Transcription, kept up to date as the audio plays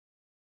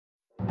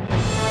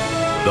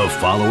The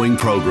following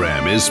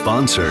program is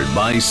sponsored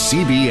by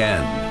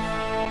CBN.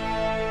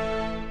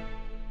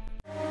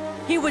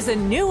 He was a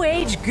New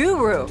Age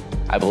guru.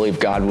 I believe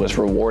God was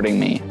rewarding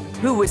me.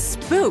 Who was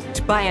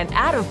spooked by an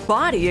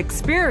out-of-body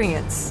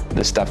experience.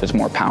 This stuff is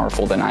more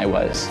powerful than I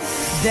was.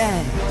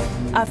 Then,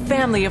 a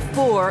family of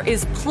 4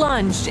 is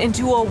plunged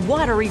into a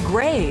watery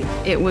grave.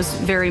 It was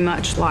very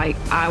much like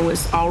I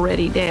was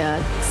already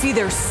dead. See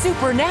their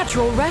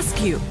supernatural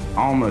rescue.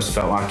 I almost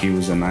felt like he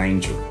was an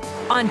angel.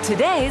 On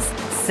today's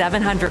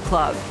 700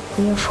 Club.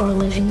 We are for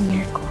living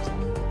miracles.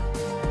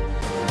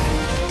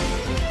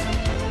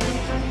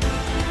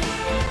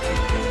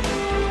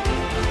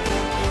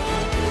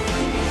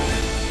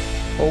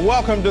 Well,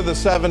 welcome to the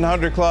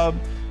 700 Club.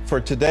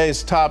 For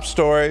today's top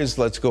stories,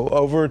 let's go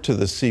over to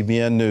the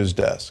CBN News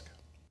Desk.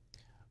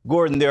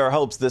 Gordon, there are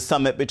hopes the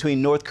summit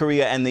between North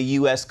Korea and the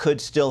U.S.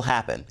 could still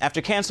happen. After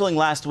canceling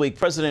last week,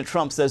 President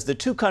Trump says the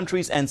two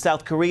countries and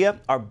South Korea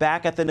are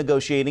back at the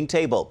negotiating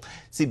table.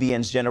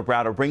 CBN's Jenna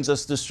Browder brings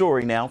us the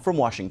story now from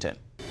Washington.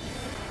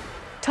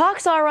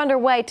 Talks are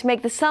underway to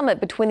make the summit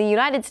between the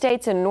United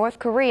States and North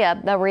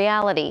Korea a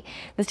reality.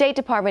 The State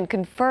Department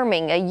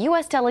confirming a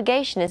U.S.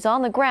 delegation is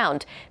on the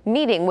ground,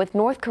 meeting with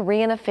North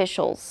Korean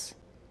officials.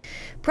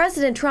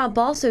 President Trump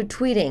also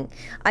tweeting,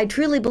 "I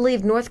truly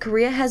believe North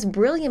Korea has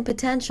brilliant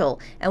potential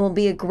and will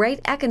be a great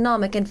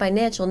economic and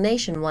financial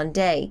nation one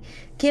day.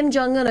 Kim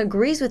Jong-un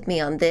agrees with me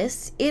on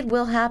this. It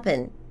will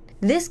happen."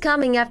 This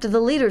coming after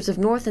the leaders of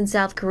North and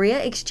South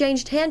Korea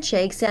exchanged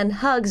handshakes and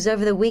hugs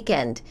over the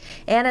weekend.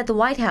 And at the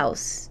White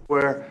House,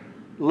 we're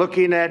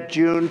looking at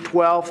June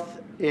 12th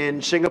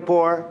in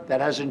Singapore. That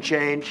hasn't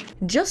changed.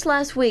 Just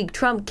last week,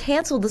 Trump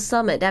canceled the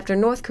summit after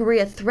North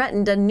Korea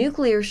threatened a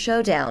nuclear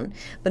showdown.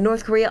 But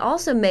North Korea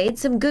also made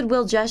some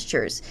goodwill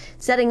gestures,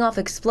 setting off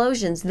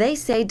explosions they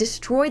say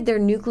destroyed their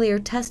nuclear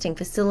testing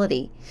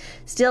facility.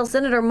 Still,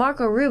 Senator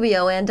Marco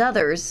Rubio and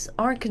others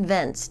aren't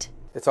convinced.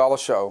 It's all a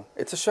show.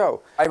 It's a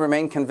show. I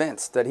remain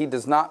convinced that he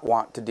does not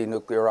want to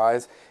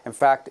denuclearize. In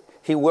fact,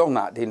 he will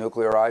not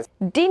denuclearize.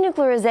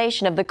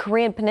 Denuclearization of the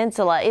Korean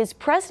Peninsula is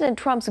President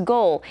Trump's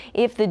goal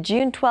if the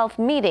June 12th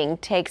meeting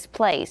takes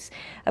place.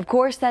 Of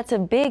course, that's a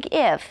big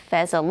if,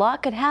 as a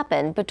lot could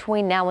happen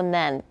between now and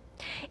then.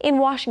 In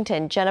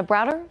Washington, Jenna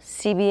Browder,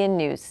 CBN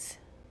News.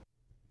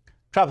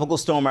 Tropical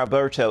storm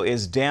Alberto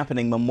is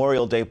dampening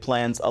Memorial Day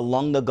plans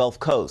along the Gulf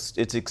Coast.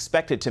 It's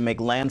expected to make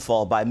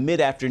landfall by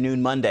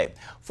mid-afternoon Monday.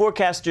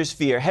 Forecasters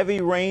fear heavy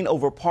rain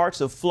over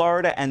parts of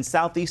Florida and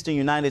southeastern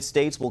United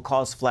States will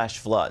cause flash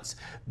floods.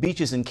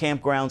 Beaches and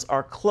campgrounds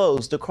are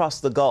closed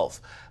across the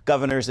Gulf.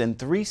 Governors in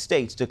 3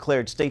 states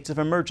declared states of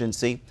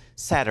emergency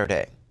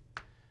Saturday.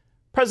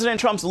 President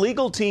Trump's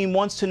legal team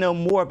wants to know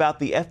more about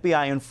the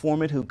FBI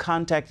informant who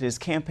contacted his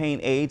campaign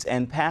aides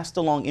and passed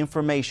along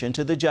information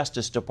to the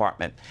Justice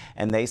Department.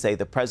 And they say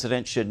the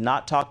president should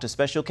not talk to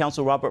Special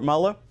Counsel Robert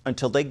Mueller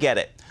until they get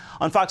it.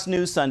 On Fox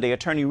News Sunday,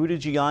 attorney Rudy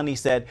Giuliani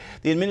said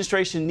the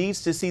administration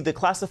needs to see the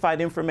classified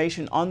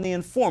information on the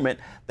informant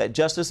that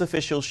justice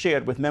officials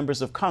shared with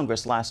members of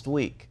Congress last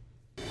week.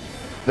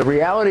 The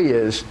reality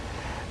is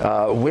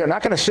we're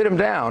not going to sit him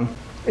down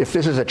if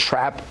this is a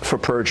trap for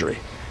perjury.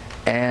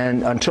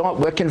 And until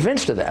we're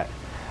convinced of that.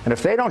 And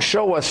if they don't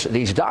show us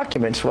these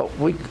documents, well,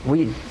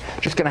 we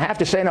just going to have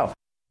to say no.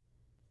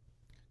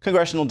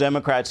 Congressional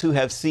Democrats who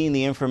have seen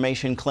the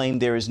information claim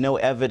there is no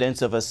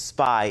evidence of a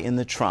spy in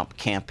the Trump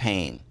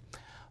campaign.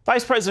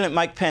 Vice President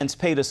Mike Pence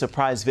paid a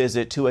surprise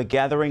visit to a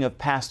gathering of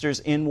pastors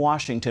in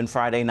Washington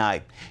Friday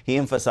night. He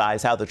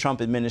emphasized how the Trump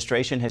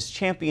administration has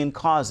championed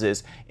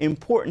causes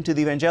important to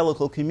the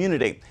evangelical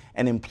community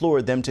and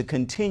implored them to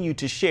continue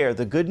to share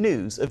the good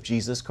news of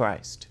Jesus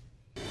Christ.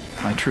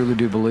 I truly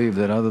do believe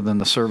that other than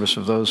the service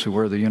of those who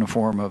wear the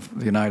uniform of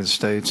the United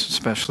States,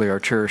 especially our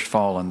cherished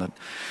fallen, that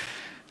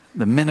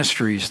the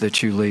ministries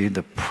that you lead,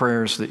 the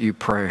prayers that you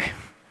pray,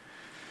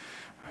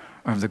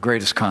 are of the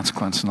greatest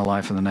consequence in the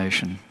life of the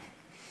nation.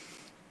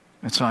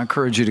 And so I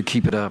encourage you to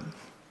keep it up.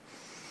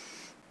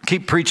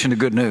 Keep preaching the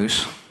good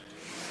news.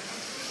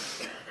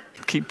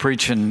 Keep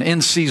preaching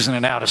in season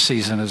and out of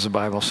season, as the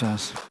Bible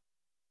says.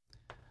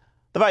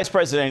 The vice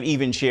president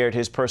even shared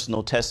his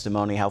personal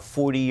testimony how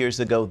 40 years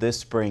ago this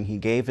spring he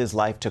gave his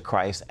life to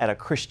Christ at a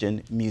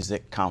Christian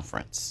music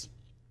conference.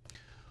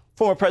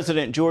 Former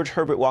President George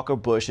Herbert Walker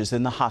Bush is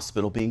in the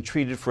hospital being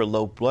treated for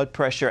low blood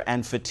pressure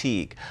and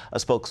fatigue. A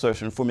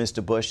spokesperson for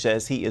Mr. Bush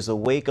says he is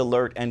awake,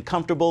 alert, and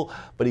comfortable,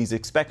 but he's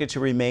expected to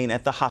remain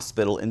at the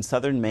hospital in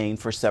southern Maine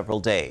for several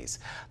days.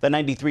 The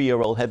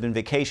 93-year-old had been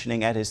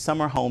vacationing at his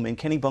summer home in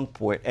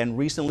Kennebunkport and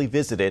recently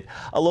visited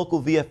a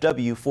local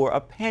VFW for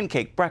a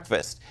pancake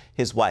breakfast.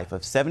 His wife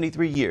of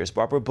 73 years,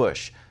 Barbara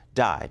Bush,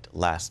 died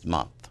last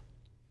month.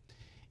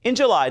 In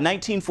July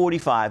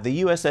 1945,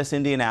 the USS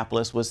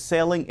Indianapolis was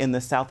sailing in the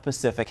South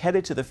Pacific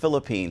headed to the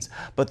Philippines,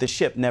 but the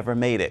ship never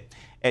made it.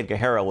 Edgar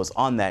Harrell was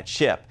on that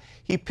ship.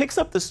 He picks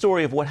up the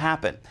story of what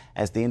happened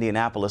as the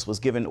Indianapolis was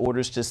given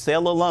orders to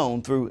sail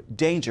alone through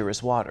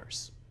dangerous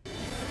waters.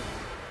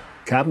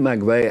 Captain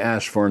McVeigh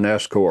asked for an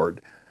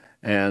escort,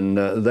 and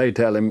they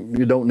tell him,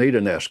 you don't need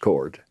an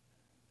escort.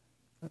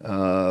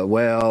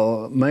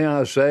 Well, may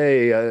I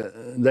say,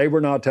 they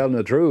were not telling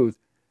the truth.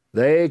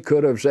 They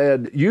could have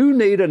said, you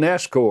need an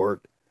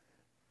escort.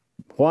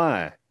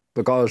 Why?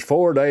 Because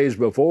 4 days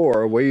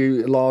before,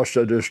 we lost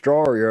a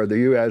destroyer,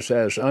 the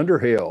USS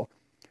Underhill.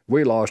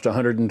 We lost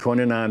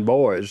 129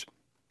 boys.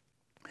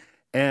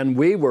 And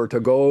we were to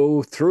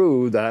go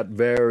through that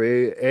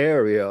very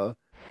area.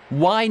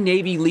 Why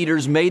Navy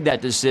leaders made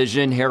that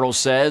decision, Harrell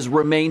says,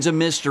 remains a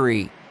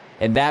mystery.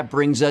 And that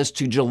brings us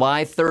to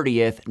July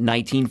 30th,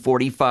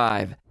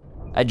 1945.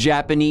 A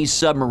Japanese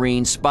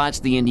submarine spots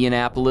the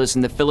Indianapolis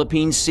in the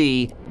Philippine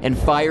Sea and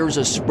fires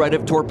a spread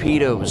of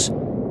torpedoes.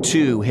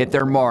 2 hit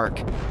their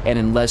mark, and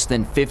in less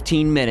than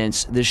 15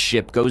 minutes, the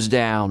ship goes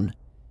down.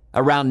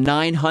 Around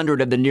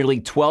 900 of the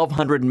nearly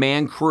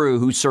 1,200-man crew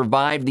who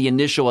survived the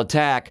initial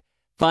attack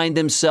find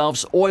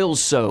themselves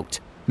oil-soaked,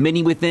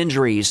 many with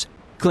injuries,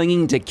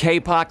 clinging to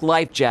Kapok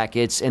life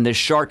jackets in the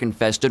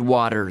shark-infested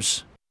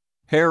waters.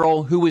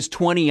 Harrell, who was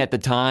 20 at the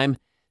time,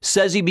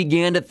 says he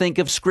began to think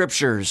of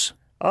scriptures.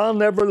 I'll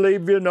never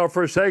leave you nor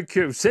forsake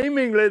you.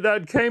 Seemingly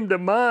that came to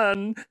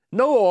mind,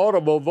 no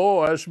audible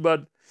voice,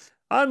 but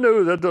I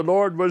knew that the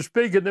Lord was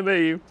speaking to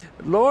me.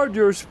 Lord,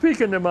 you're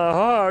speaking to my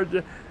heart.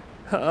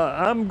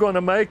 I'm going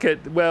to make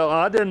it. Well,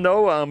 I didn't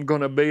know I'm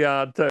going to be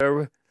out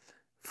there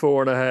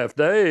 4.5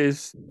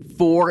 days.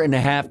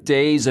 4.5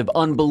 days of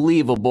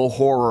unbelievable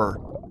horror.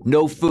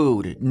 No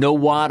food, no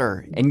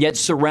water, and yet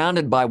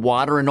surrounded by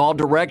water in all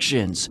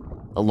directions,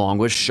 along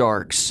with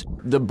sharks.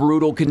 The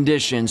brutal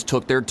conditions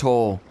took their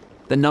toll.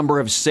 The number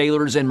of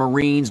sailors and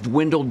Marines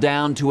dwindled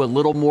down to a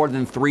little more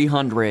than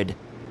 300.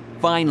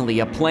 Finally,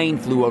 a plane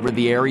flew over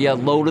the area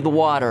low to the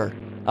water.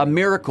 A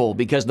miracle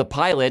because the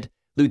pilot,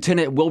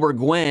 Lieutenant Wilbur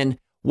Gwynn,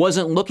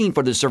 wasn't looking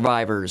for the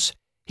survivors.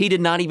 He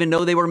did not even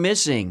know they were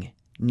missing.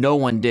 No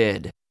one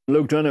did.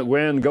 Lieutenant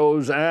Gwynn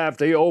goes aft.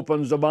 He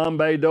opens the bomb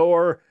bay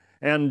door,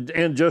 and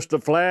in just a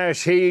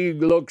flash, he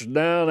looks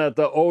down at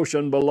the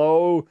ocean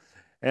below,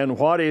 and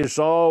what he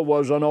saw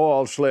was an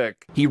oil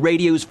slick. He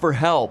radios for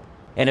help,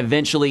 and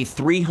eventually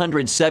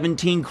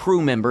 317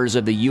 crew members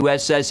of the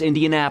USS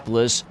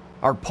Indianapolis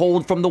are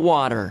pulled from the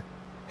water.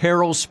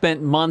 Harrell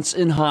spent months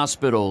in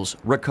hospitals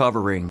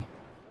recovering.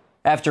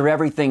 After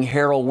everything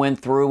Harrell went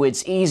through,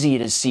 it's easy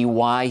to see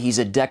why he's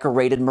a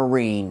decorated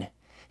Marine.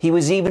 He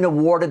was even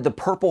awarded the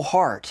Purple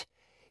Heart.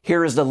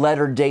 Here is the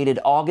letter dated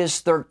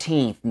August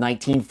 13th,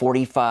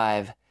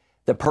 1945.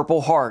 The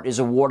Purple Heart is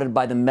awarded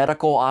by the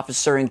medical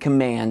officer in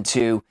command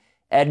to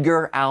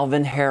Edgar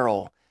Alvin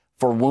Harrell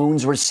for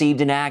wounds received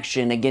in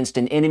action against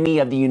an enemy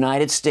of the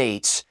United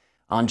States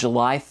on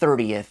July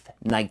 30th,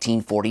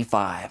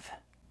 1945.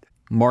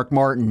 Mark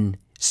Martin,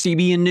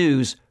 CBN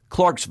News,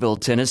 Clarksville,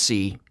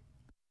 Tennessee.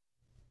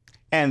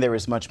 And there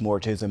is much more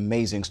to his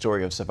amazing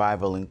story of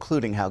survival,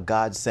 including how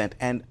God sent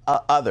and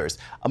others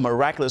a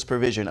miraculous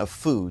provision of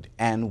food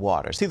and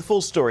water. See the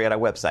full story at our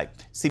website,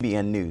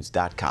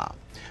 cbnnews.com.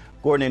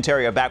 Gordon and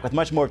Terry are back with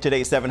much more of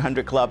today's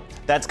 700 Club.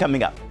 That's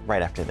coming up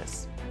right after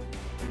this.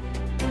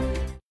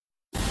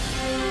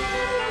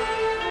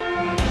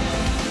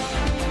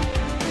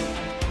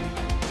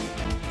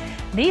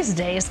 These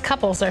days,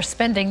 couples are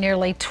spending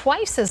nearly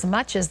twice as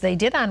much as they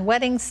did on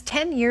weddings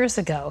 10 years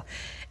ago.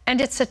 And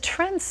it's a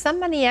trend so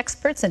many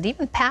experts and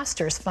even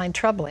pastors find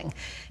troubling.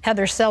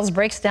 Heather Sells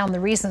breaks down the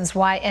reasons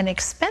why an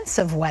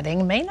expensive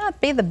wedding may not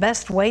be the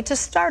best way to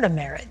start a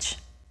marriage.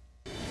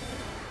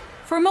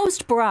 For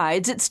most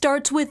brides, it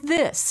starts with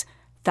this: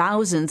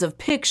 thousands of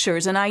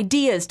pictures and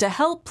ideas to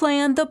help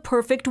plan the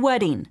perfect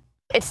wedding.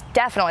 It's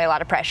definitely a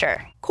lot of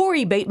pressure.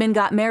 Corey Bateman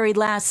got married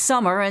last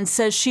summer and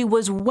says she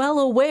was well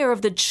aware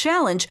of the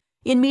challenge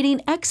in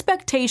meeting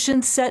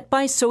expectations set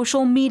by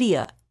social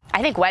media.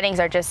 I think weddings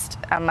are just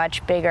a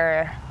much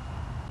bigger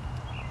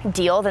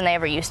deal than they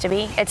ever used to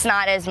be. It's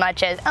not as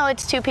much as, oh,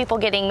 it's two people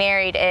getting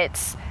married.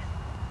 It's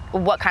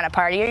what kind of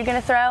party are you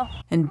going to throw?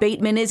 And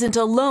Bateman isn't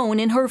alone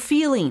in her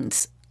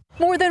feelings.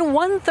 More than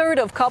 1/3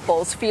 of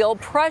couples feel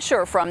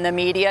pressure from the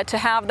media to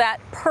have that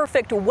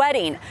perfect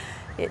wedding.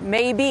 It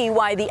may be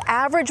why the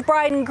average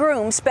bride and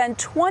groom spend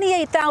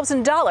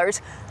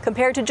 $28,000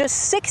 compared to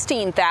just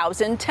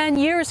 $16,000 10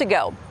 years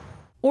ago.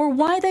 Or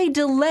why they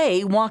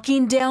delay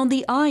walking down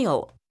the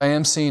aisle. I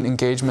am seeing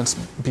engagements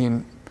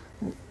being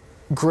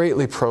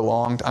greatly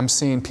prolonged. I'm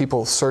seeing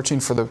people searching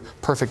for the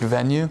perfect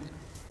venue,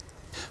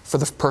 for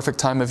the perfect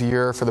time of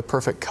year, for the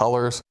perfect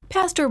colors.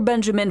 Pastor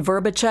Benjamin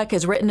Verbachek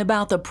has written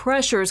about the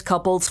pressures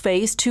couples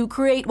face to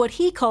create what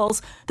he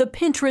calls the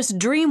Pinterest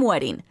dream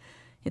wedding.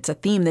 It's a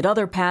theme that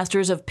other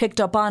pastors have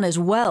picked up on as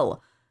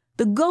well.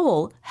 The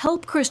goal,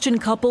 help Christian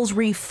couples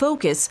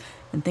refocus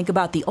and think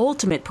about the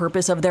ultimate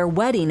purpose of their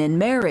wedding and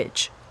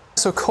marriage.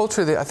 So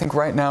culturally, I think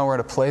right now we're at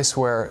a place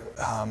where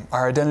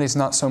our identity is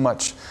not so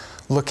much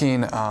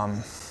looking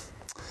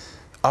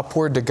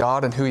upward to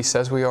God and who He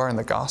says we are in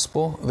the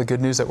gospel, the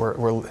good news that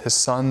we're His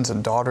sons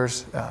and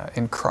daughters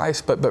in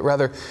Christ, but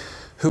rather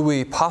who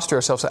we posture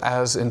ourselves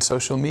as in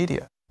social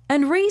media.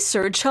 And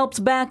research helps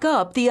back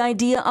up the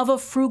idea of a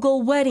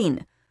frugal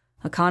wedding.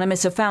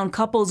 Economists have found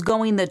couples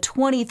going the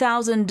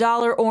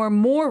 $20,000 or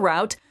more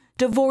route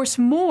divorce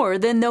more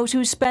than those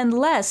who spend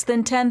less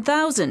than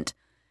 $10,000.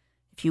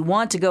 If you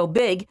want to go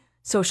big,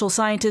 social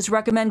scientists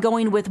recommend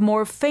going with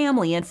more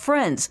family and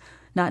friends,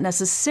 not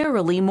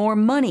necessarily more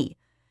money.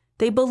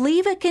 They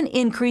believe it can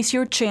increase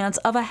your chance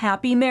of a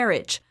happy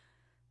marriage.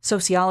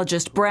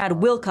 Sociologist Brad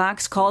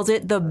Wilcox calls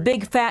it the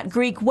big fat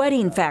Greek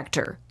wedding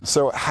factor.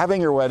 So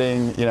having your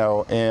wedding, in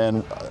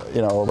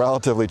a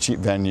relatively cheap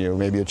venue,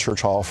 maybe a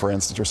church hall, for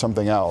instance, or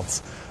something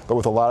else, but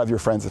with a lot of your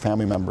friends and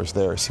family members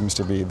there, seems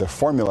to be the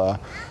formula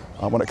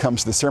when it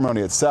comes to the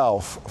ceremony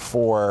itself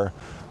for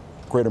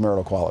greater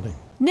marital quality.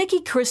 Nikki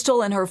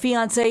Crystal and her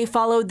fiancé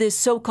followed this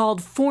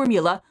so-called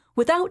formula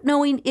without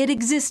knowing it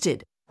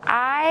existed.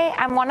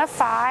 I'm one of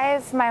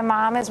 5. My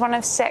mom is one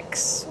of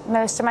 6.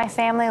 Most of my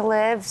family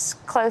lives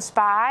close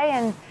by,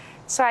 and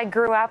so I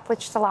grew up with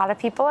just a lot of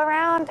people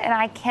around, and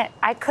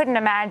I couldn't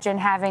imagine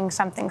having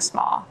something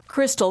small.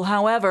 Crystal,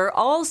 however,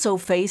 also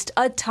faced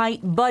a tight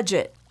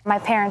budget. My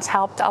parents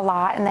helped a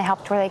lot, and they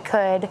helped where they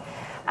could,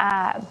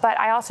 but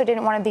I also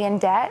didn't want to be in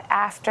debt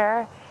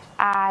after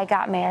I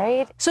got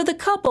married. So the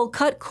couple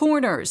cut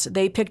corners.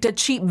 They picked a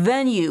cheap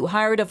venue,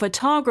 hired a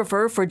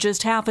photographer for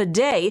just half a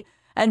day,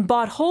 and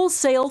bought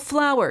wholesale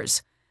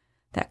flowers.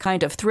 That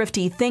kind of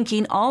thrifty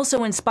thinking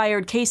also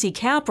inspired Casey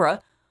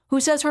Capra, who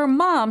says her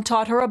mom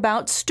taught her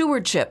about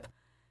stewardship.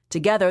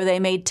 Together, they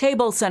made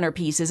table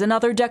centerpieces and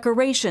other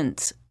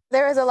decorations.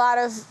 There was a lot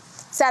of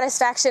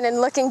satisfaction in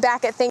looking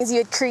back at things you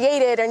had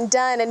created and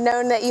done and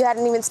known that you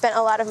hadn't even spent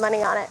a lot of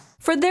money on it.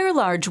 For their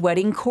large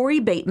wedding, Corey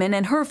Bateman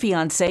and her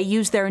fiancé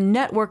used their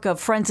network of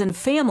friends and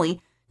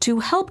family to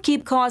help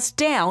keep costs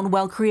down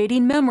while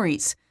creating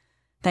memories.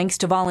 Thanks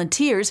to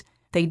volunteers,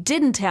 they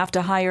didn't have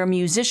to hire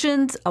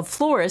musicians, a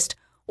florist,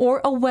 or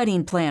a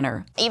wedding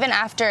planner. Even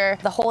after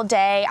the whole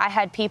day, I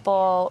had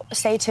people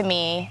say to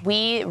me,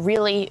 we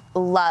really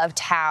loved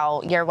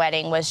how your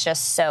wedding was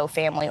just so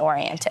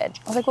family-oriented.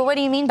 I was like, well, what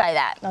do you mean by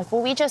that? I'm like,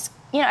 well, we just,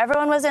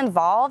 everyone was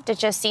involved. It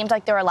just seemed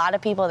like there were a lot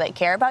of people that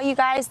care about you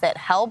guys, that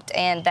helped,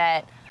 and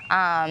that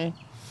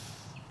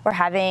were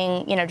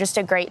having, just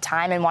a great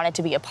time and wanted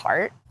to be a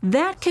part.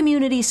 That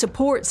community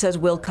support, says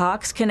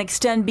Wilcox, can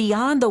extend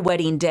beyond the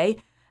wedding day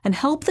and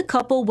help the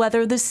couple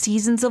weather the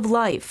seasons of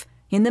life.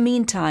 In the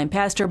meantime,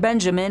 Pastor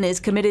Benjamin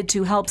is committed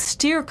to help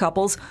steer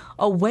couples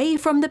away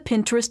from the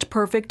Pinterest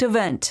perfect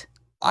event.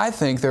 I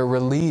think they're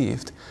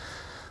relieved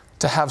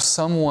to have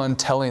someone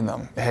telling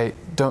them, hey,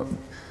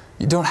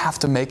 you don't have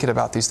to make it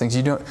about these things.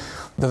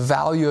 The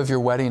value of your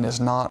wedding is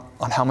not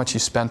on how much you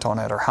spent on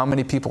it or how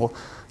many people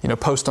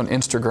post on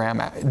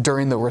Instagram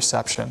during the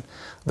reception.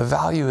 The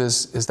value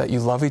is that you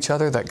love each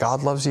other, that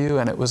God loves you,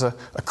 and it was a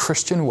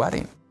Christian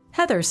wedding.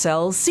 Heather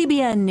Sells,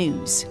 CBN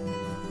News.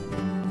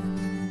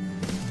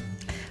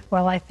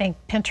 Well, I think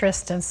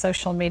Pinterest and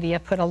social media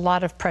put a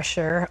lot of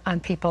pressure on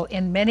people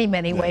in many,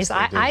 many ways.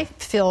 I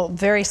feel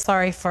very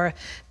sorry for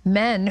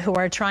men who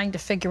are trying to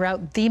figure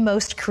out the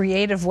most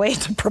creative way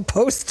to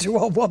propose to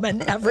a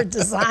woman ever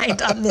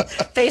designed on the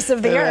face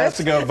of the earth. It has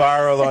to go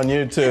viral on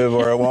YouTube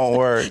or it won't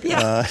work.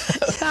 Yeah,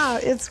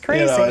 it's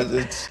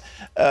crazy.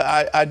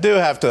 I do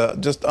have to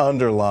just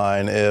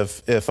underline,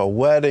 if a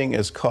wedding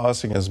is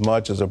costing as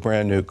much as a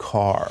brand new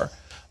car,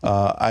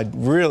 I'd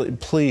really,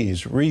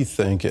 please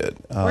rethink it.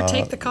 Or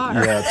take the car.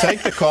 Yeah,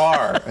 take the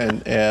car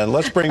and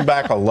let's bring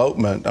back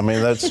elopement. I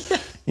mean, that's,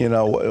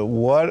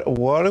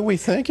 what are we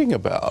thinking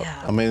about?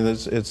 Yeah. I mean,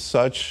 it's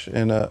such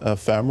an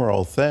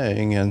ephemeral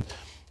thing, and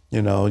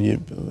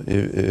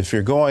if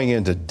you're going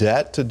into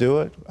debt to do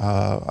it,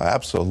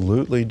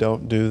 absolutely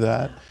don't do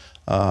that.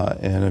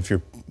 And if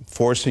you're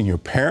forcing your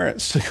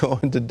parents to go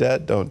into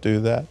debt, don't do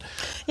that.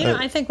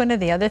 I think one of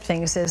the other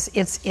things is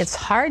it's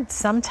hard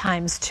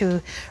sometimes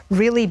to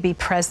really be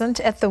present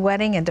at the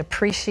wedding and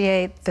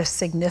appreciate the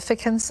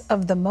significance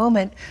of the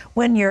moment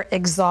when you're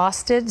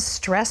exhausted,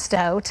 stressed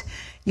out,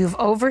 you've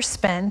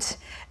overspent,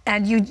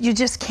 and you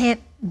just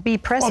can't be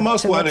present. Well,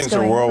 most weddings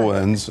are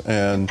whirlwinds,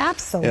 and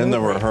absolutely. In the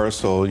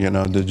rehearsal,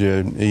 did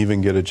you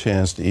even get a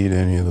chance to eat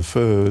any of the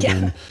food? Yeah.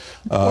 And,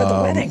 or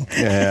the wedding.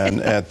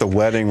 And at the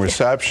wedding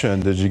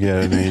reception, did you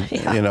get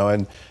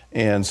any?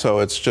 And so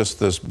it's just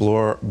this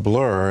blur,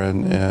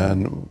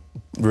 and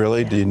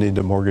really, do you need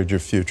to mortgage your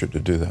future to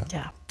do that?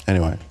 Yeah.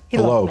 Anyway,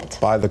 elope,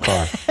 buy the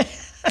car.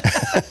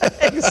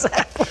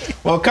 Exactly.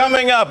 Well,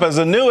 coming up, as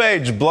a new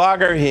age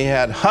blogger, he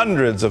had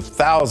hundreds of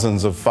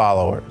thousands of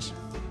followers.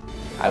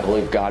 I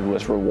believe God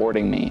was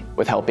rewarding me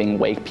with helping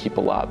wake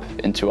people up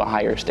into a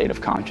higher state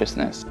of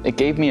consciousness. It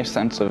gave me a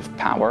sense of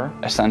power,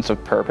 a sense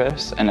of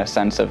purpose, and a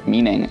sense of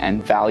meaning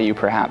and value,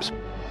 perhaps.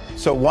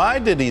 So why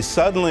did he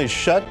suddenly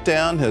shut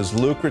down his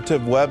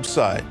lucrative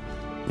website?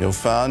 You'll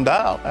find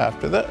out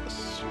after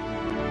this.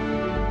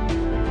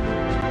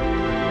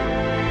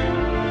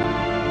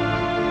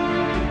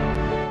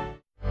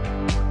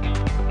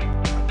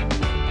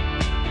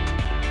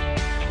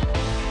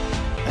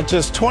 At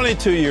just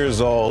 22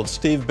 years old,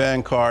 Steve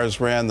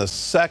Bancars ran the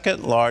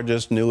second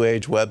largest New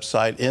Age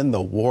website in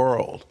the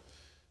world.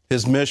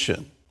 His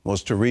mission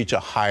was to reach a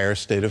higher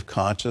state of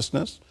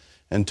consciousness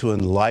and to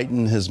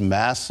enlighten his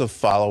mass of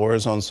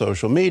followers on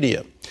social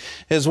media.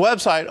 His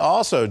website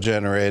also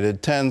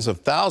generated tens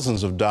of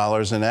thousands of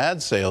dollars in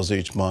ad sales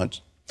each month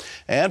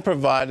and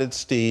provided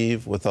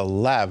Steve with a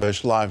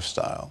lavish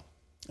lifestyle,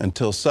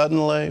 until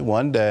suddenly,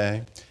 one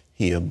day,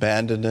 he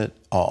abandoned it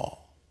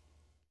all.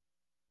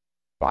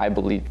 I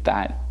believed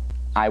that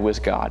I was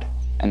God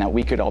and that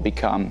we could all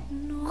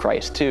become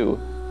Christ too,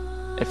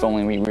 if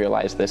only we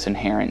realized this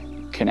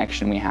inherent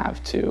connection we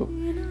have to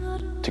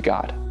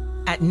God.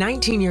 At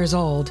 19 years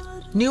old,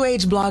 New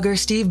Age blogger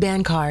Steve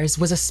Bancars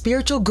was a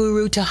spiritual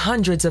guru to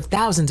hundreds of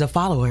thousands of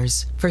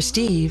followers. For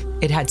Steve,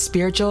 it had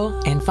spiritual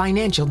and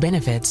financial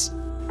benefits.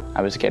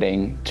 I was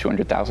getting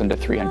 200,000 to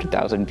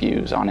 300,000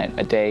 views on it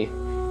a day,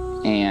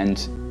 and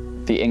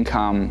the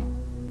income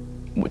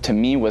to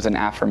me was an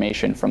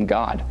affirmation from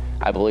God.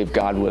 I believe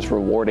God was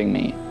rewarding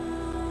me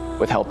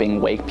with helping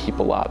wake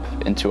people up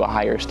into a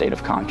higher state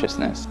of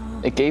consciousness.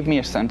 It gave me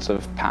a sense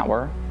of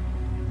power,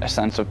 a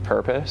sense of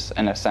purpose,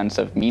 and a sense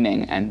of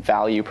meaning and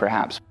value,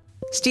 perhaps.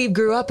 Steve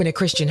grew up in a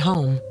Christian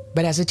home,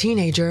 but as a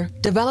teenager,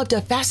 developed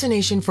a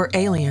fascination for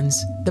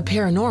aliens, the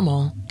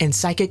paranormal, and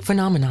psychic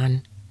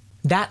phenomenon.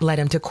 That led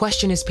him to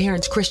question his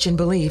parents' Christian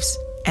beliefs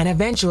and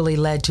eventually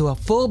led to a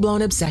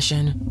full-blown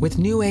obsession with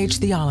New Age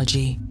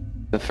theology.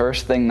 The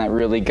first thing that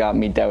really got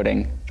me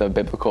doubting the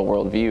biblical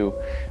worldview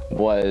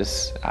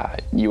was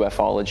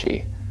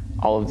ufology.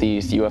 All of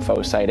these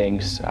UFO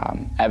sightings,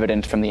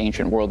 evidence from the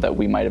ancient world that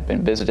we might have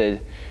been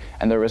visited,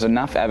 and there was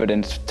enough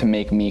evidence to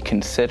make me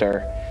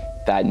consider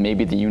that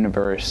maybe the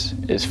universe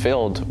is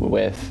filled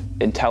with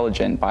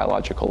intelligent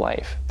biological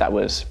life that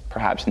was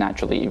perhaps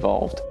naturally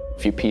evolved.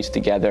 If you piece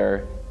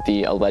together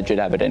the alleged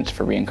evidence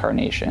for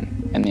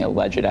reincarnation and the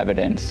alleged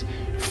evidence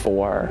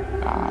for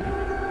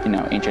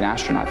ancient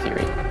astronaut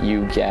theory,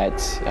 you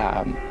get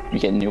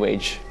New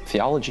Age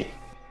theology.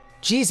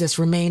 Jesus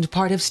remained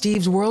part of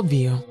Steve's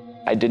worldview.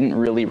 I didn't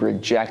really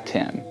reject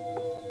him,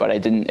 but I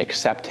didn't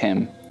accept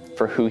him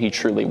for who he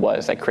truly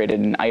was. I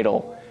created an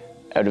idol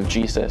out of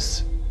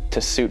Jesus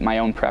to suit my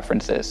own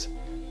preferences,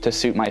 to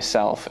suit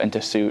myself, and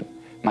to suit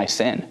my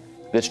sin.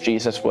 This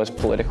Jesus was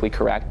politically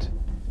correct.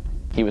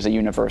 He was a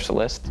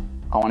universalist.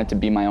 I wanted to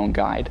be my own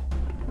guide,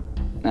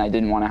 and I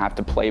didn't want to have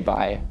to play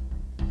by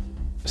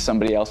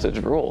somebody else's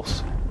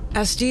rules.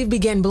 As Steve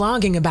began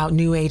blogging about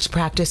New Age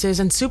practices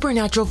and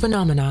supernatural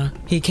phenomena,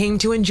 he came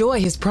to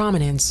enjoy his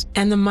prominence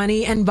and the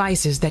money and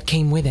vices that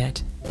came with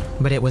it.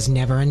 But it was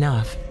never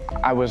enough.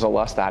 I was a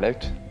lust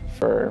addict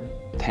for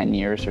 10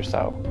 years or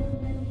so.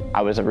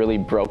 I was a really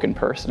broken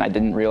person. I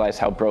didn't realize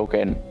how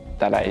broken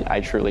that I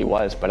truly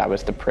was, but I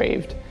was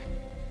depraved.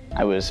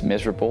 I was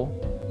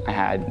miserable. I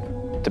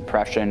had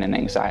depression and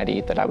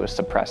anxiety that I was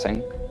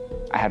suppressing.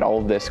 I had all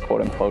of this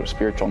quote-unquote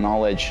spiritual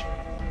knowledge,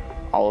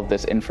 all of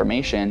this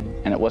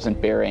information, and it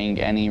wasn't bearing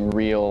any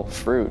real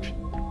fruit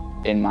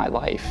in my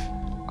life.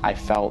 I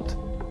felt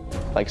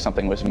like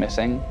something was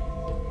missing.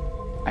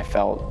 I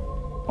felt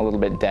a little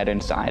bit dead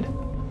inside.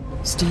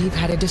 Steve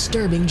had a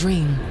disturbing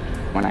dream.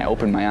 When I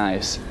opened my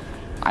eyes,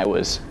 I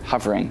was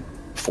hovering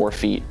 4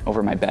 feet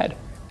over my bed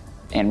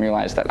and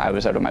realized that I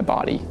was out of my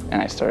body,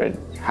 and I started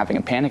having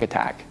a panic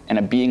attack, and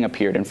a being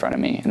appeared in front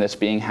of me, and this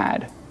being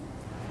had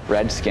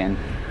red skin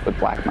with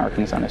black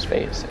markings on his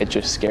face. It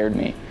just scared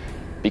me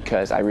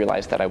because I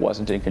realized that I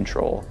wasn't in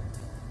control,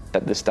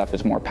 that this stuff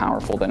is more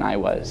powerful than I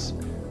was,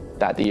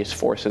 that these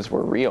forces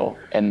were real,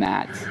 and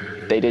that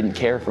they didn't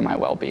care for my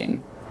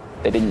well-being.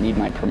 They didn't need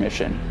my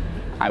permission.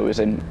 I was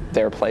in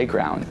their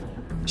playground.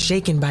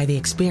 Shaken by the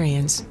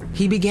experience,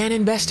 he began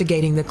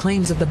investigating the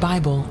claims of the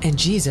Bible and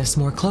Jesus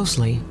more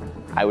closely.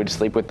 I would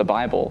sleep with the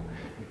Bible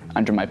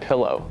under my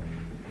pillow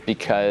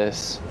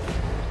because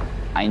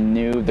I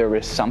knew there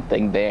was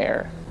something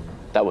there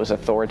that was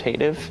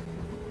authoritative,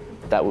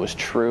 that was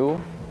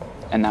true,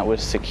 and that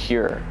was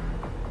secure,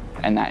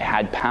 and that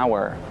had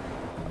power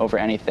over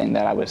anything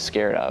that I was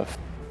scared of.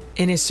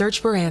 In his search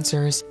for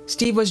answers,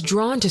 Steve was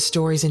drawn to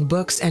stories in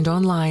books and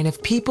online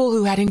of people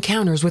who had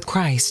encounters with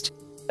Christ.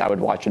 I would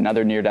watch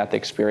another near-death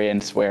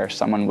experience where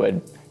someone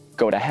would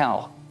go to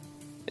hell.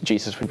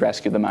 Jesus would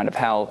rescue them out of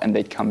hell, and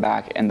they'd come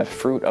back, and the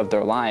fruit of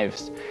their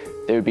lives,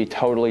 they would be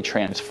totally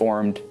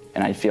transformed,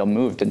 and I'd feel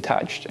moved and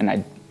touched, and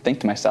I'd think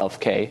to myself,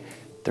 okay,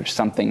 there's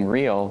something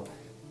real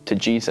to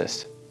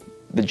Jesus,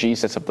 the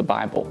Jesus of the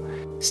Bible.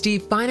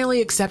 Steve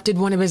finally accepted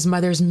one of his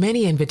mother's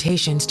many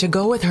invitations to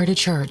go with her to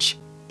church.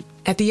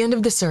 At the end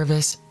of the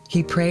service,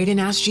 he prayed and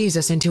asked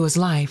Jesus into his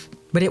life,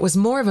 but it was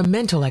more of a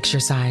mental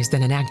exercise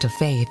than an act of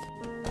faith.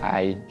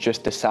 I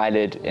just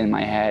decided in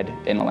my head,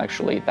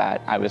 intellectually,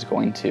 that I was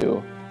going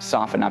to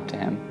soften up to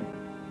him.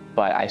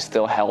 But I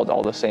still held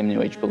all the same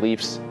New Age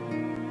beliefs.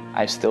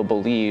 I still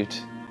believed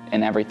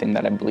in everything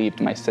that I believed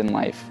in my sin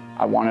life.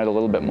 I wanted a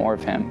little bit more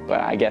of him,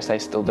 but I guess I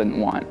still didn't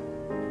want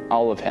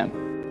all of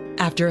him.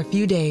 After a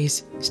few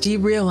days,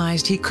 Steve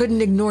realized he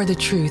couldn't ignore the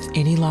truth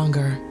any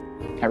longer.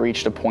 I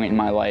reached a point in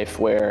my life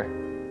where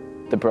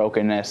the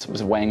brokenness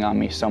was weighing on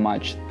me so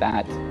much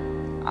that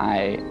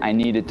I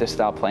needed to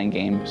stop playing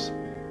games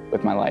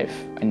with my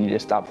life. I needed to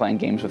stop playing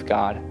games with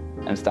God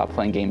and stop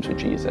playing games with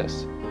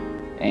Jesus.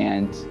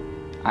 And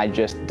I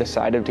just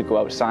decided to go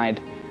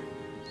outside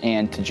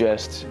and to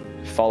just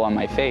fall on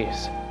my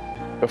face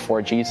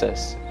before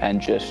Jesus and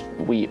just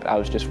weep. I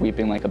was just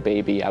weeping like a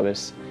baby. I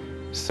was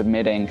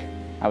submitting,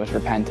 I was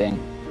repenting,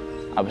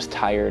 I was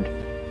tired,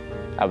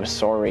 I was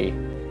sorry,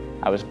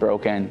 I was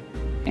broken,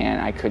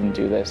 and I couldn't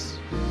do this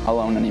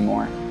alone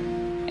anymore.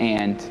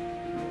 And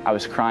I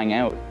was crying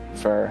out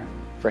for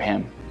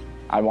him.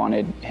 I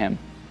wanted him.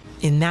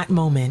 In that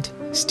moment,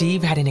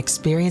 Steve had an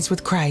experience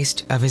with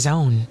Christ of his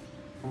own.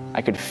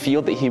 I could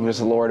feel that he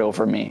was Lord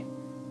over me,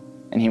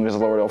 and he was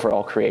Lord over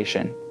all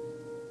creation.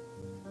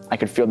 I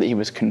could feel that he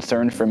was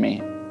concerned for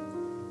me,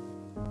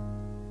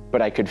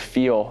 but I could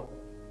feel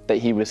that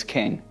he was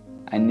king.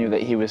 I knew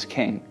that he was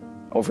king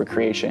over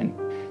creation,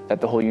 that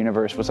the whole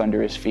universe was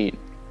under his feet,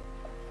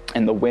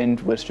 and the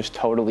wind was just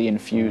totally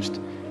infused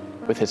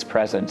with his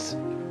presence.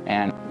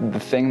 And the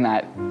thing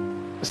that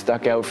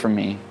stuck out for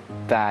me,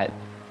 that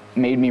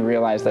made me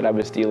realize that I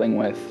was dealing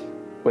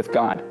with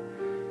God,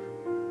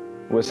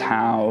 was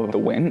how the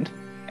wind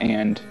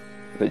and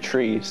the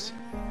trees,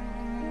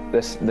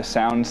 the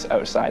sounds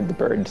outside, the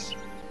birds,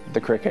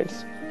 the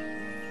crickets,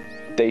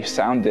 they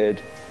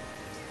sounded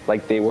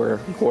like they were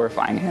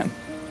glorifying him.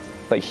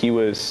 Like he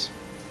was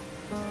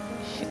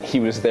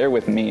there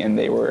with me, and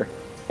they were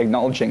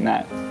acknowledging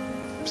that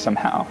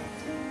somehow.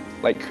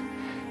 Like,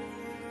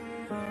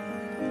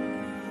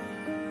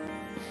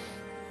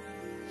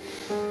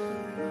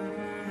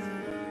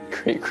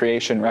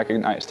 creation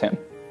recognized him.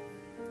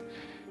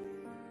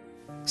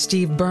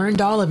 Steve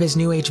burned all of his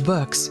New Age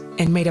books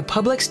and made a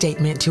public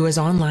statement to his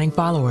online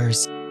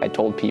followers. I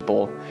told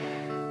people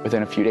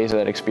within a few days of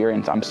that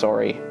experience, I'm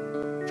sorry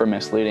for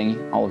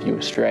misleading all of you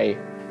astray.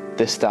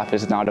 This stuff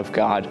is not of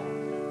God.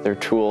 They're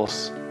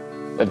tools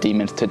of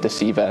demons to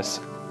deceive us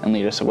and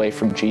lead us away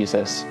from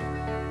Jesus.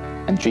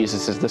 And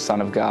Jesus is the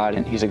Son of God,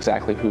 and he's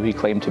exactly who he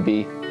claimed to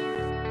be.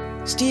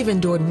 Steve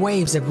endured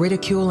waves of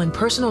ridicule and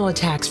personal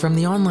attacks from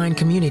the online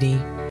community,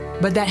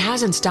 but that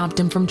hasn't stopped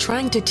him from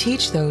trying to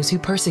teach those who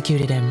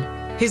persecuted him.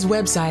 His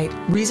website,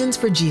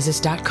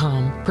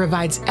 reasonsforjesus.com,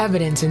 provides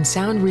evidence and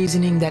sound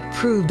reasoning that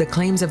prove the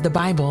claims of the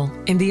Bible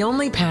and the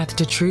only path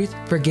to truth,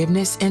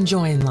 forgiveness, and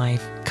joy in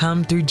life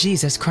come through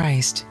Jesus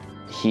Christ.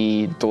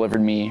 He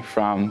delivered me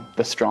from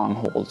the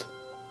stronghold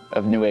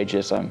of New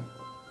Ageism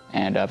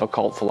and of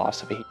occult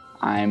philosophy.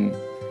 I'm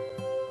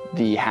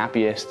the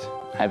happiest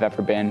I've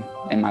ever been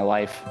in my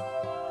life.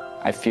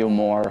 I feel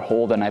more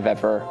whole than I've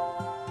ever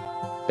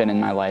been in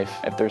my life.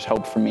 If there's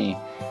hope for me,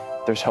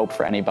 there's hope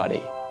for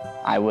anybody.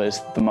 I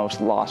was the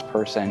most lost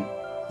person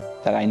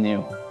that I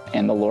knew,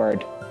 and the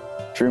Lord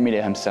drew me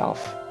to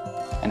himself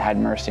and had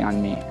mercy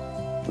on me.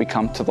 We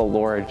come to the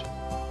Lord,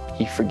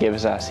 he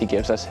forgives us, he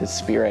gives us his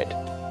Spirit,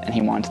 and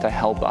he wants to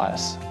help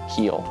us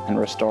heal and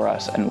restore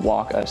us and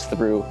walk us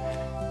through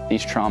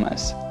these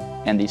traumas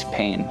and these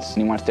pains.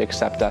 And he wants to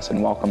accept us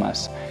and welcome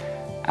us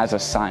as a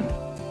son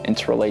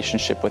into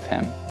relationship with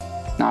him,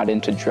 not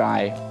into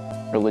dry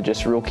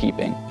religious rule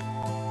keeping,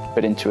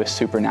 but into a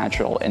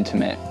supernatural,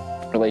 intimate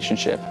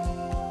relationship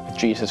with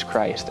Jesus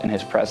Christ and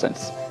his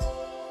presence.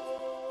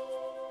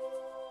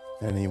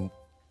 And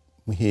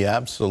he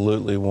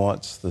absolutely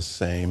wants the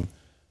same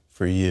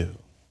for you.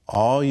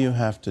 All you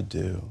have to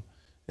do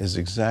is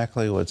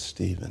exactly what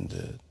Stephen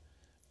did.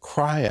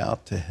 Cry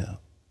out to him.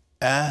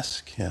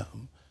 Ask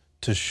him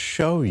to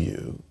show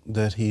you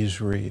that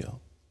he's real.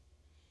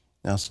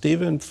 Now,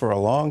 Stephen, for a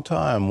long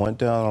time, went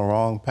down a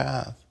wrong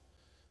path,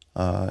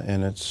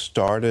 and it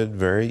started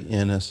very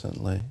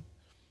innocently.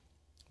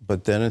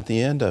 But then at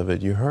the end of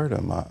it, you heard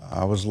him.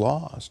 I was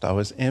lost. I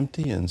was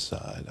empty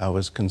inside. I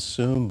was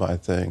consumed by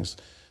things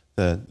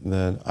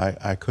that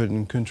I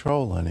couldn't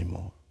control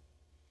anymore.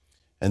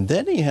 And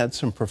then he had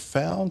some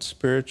profound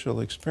spiritual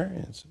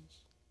experiences.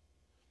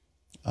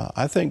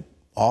 I think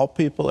all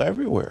people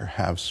everywhere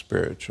have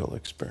spiritual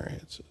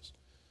experiences.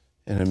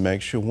 And it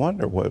makes you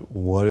wonder,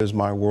 what is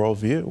my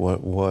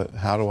worldview?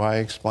 How do I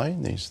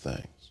explain these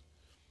things?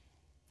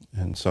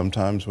 And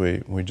sometimes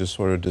we just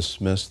sort of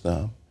dismiss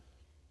them.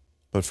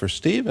 But for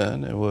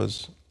Stephen, it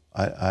was,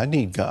 I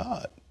need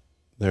God.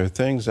 There are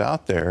things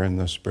out there in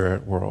the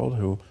spirit world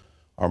who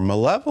are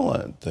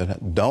malevolent,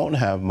 that don't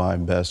have my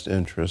best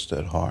interest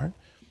at heart.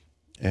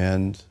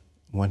 And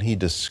when he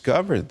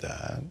discovered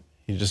that,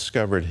 he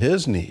discovered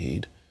his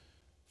need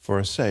for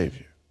a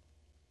Savior.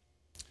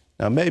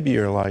 Now, maybe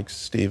you're like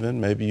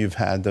Stephen. Maybe you've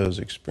had those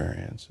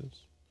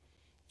experiences.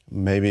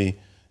 Maybe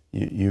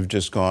you've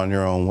just gone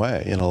your own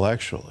way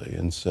intellectually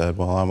and said,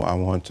 well, I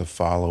want to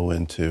follow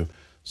into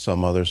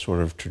some other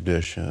sort of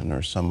tradition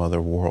or some other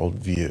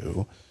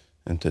worldview.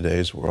 In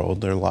today's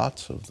world, there are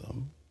lots of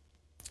them.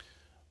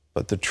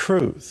 But the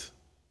truth,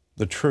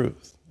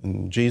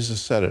 and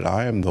Jesus said it,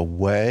 I am the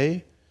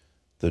way,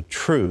 the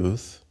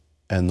truth,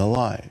 and the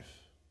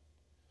life.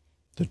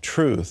 The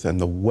truth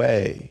and the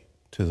way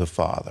to the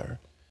Father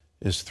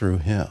is through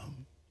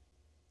him.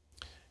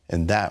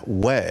 And that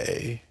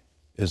way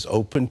is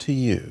open to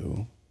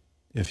you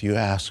if you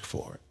ask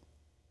for it.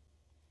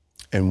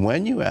 And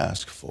when you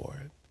ask for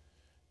it,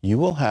 you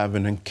will have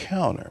an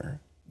encounter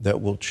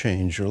that will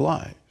change your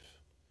life,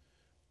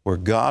 where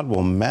God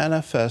will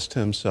manifest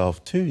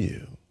himself to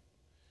you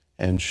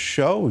and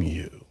show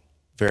you,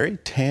 very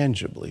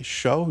tangibly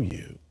show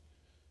you,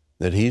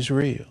 that he's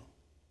real.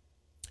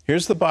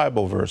 Here's the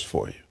Bible verse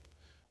for you.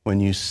 When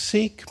you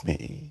seek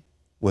me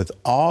with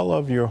all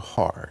of your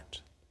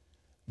heart,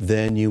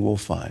 then you will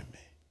find me.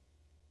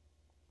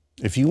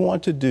 If you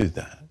want to do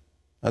that,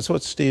 that's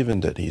what Stephen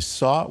did. He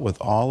sought with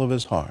all of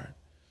his heart.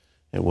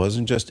 It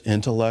wasn't just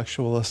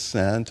intellectual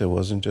assent. It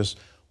wasn't just,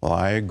 well,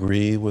 I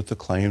agree with the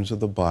claims of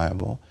the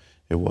Bible.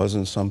 It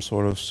wasn't some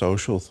sort of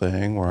social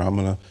thing where I'm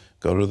going to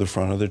go to the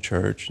front of the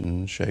church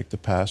and shake the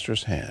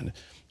pastor's hand.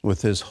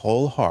 With his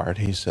whole heart,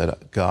 he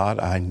said, God,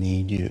 I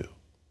need you.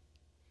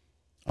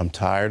 I'm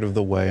tired of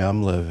the way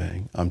I'm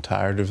living. I'm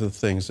tired of the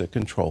things that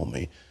control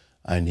me.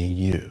 I need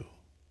you.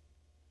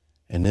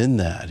 And in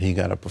that, he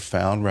got a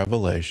profound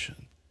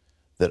revelation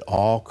that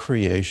all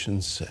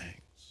creation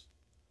sings.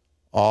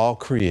 All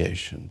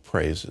creation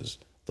praises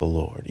the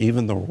Lord.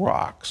 Even the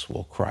rocks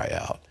will cry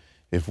out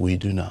if we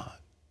do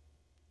not.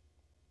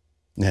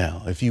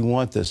 Now, if you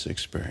want this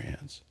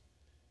experience,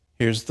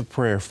 here's the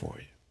prayer for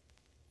you.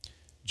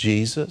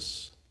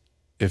 Jesus,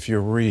 if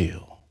you're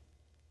real,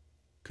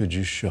 could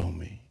you show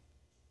me?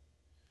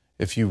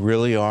 If you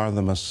really are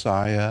the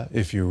Messiah,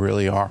 if you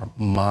really are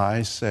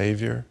my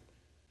Savior,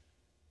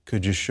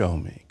 could you show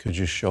me? Could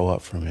you show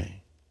up for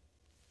me?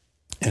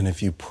 And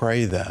if you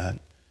pray that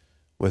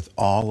with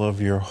all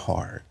of your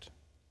heart,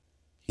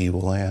 he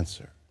will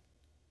answer.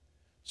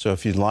 So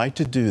if you'd like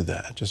to do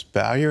that, just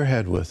bow your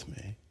head with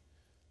me.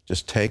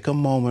 Just take a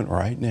moment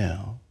right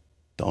now.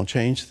 Don't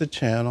change the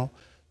channel.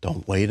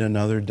 Don't wait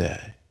another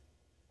day.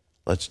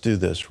 Let's do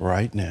this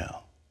right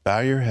now.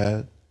 Bow your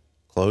head,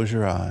 close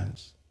your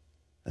eyes,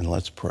 and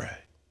let's pray.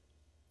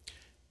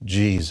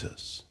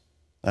 Jesus.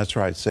 That's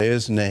right. Say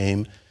his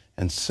name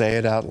and say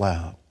it out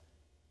loud.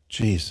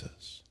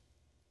 Jesus.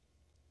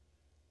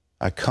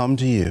 I come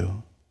to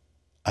you.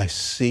 I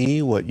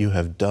see what you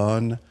have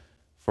done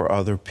for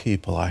other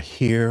people. I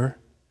hear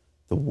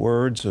the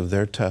words of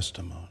their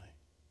testimony.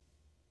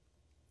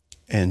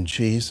 And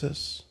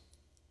Jesus,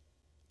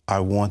 I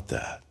want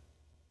that.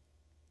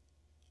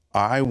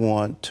 I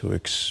want to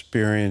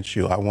experience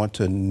you. I want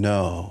to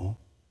know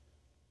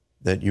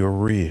that you're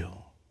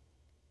real.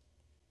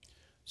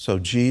 So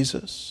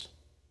Jesus,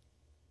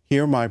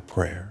 hear my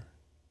prayer.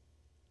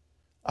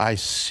 I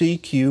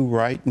seek you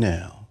right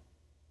now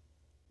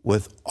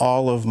with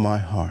all of my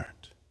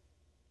heart.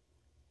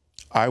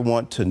 I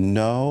want to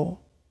know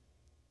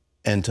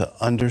and to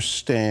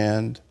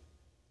understand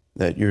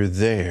that you're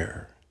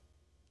there.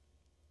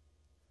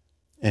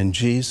 And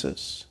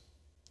Jesus,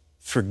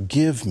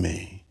 forgive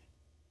me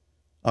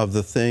of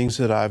the things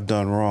that I've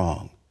done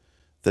wrong,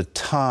 the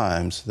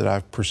times that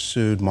I've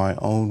pursued my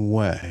own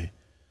way,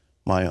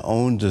 my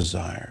own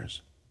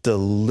desires.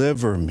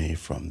 Deliver me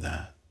from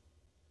that.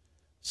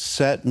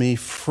 Set me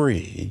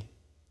free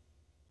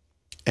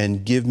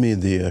and give me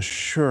the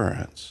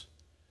assurance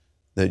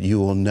that you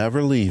will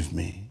never leave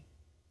me,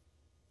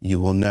 you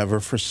will never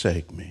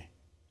forsake me.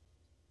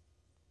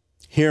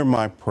 Hear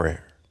my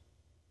prayer,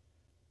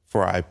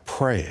 for I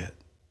pray it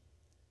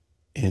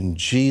in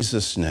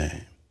Jesus'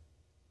 name.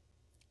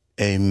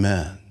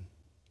 Amen.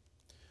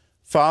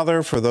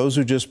 Father, for those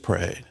who just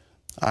prayed,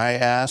 I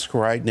ask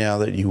right now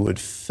that you would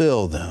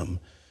fill them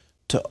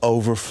to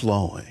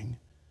overflowing.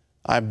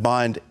 I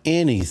bind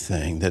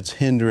anything that's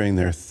hindering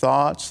their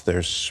thoughts,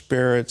 their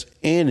spirits,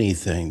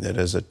 anything that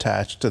is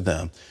attached to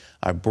them.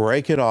 I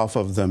break it off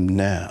of them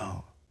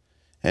now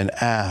and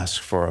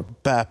ask for a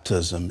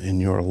baptism in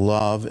your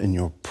love and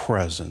your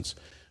presence.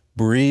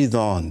 Breathe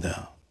on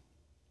them.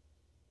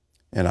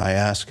 And I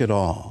ask it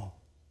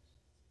all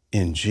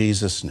in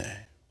Jesus'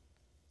 name.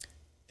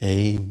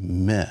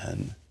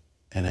 Amen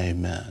and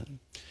amen.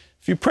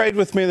 If you prayed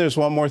with me, there's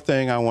one more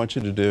thing I want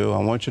you to do.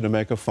 I want you to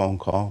make a phone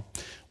call.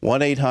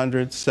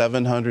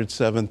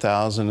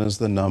 1-800-700-7000 is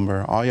the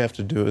number. All you have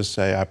to do is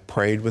say, I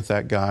prayed with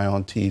that guy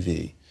on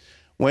TV.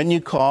 When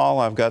you call,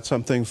 I've got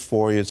something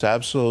for you. It's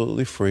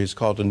absolutely free. It's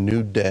called A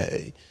New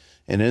Day.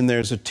 And then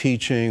there's a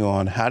teaching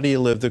on how do you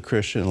live the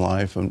Christian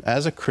life. And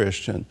as a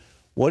Christian,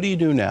 what do you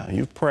do now?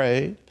 You've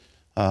prayed.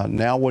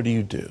 Now what do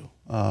you do?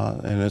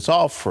 And it's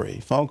all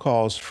free. Phone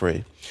call is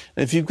free.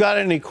 And if you've got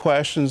any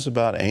questions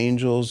about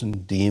angels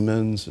and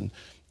demons and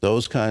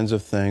those kinds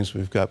of things,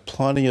 we've got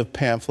plenty of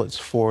pamphlets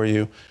for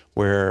you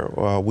where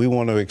we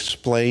want to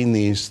explain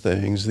these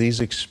things,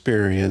 these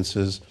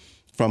experiences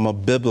from a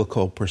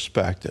biblical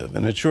perspective.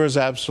 And it's yours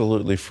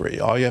absolutely free.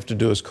 All you have to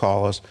do is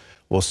call us.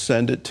 We'll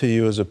send it to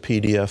you as a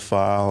PDF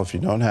file. If you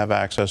don't have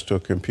access to a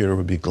computer,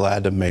 we'd be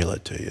glad to mail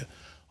it to you.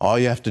 All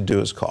you have to do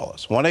is call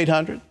us.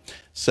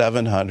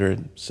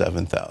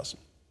 1-800-700-7000.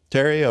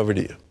 Terry, over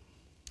to you.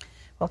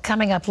 Well,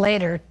 coming up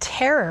later,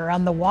 terror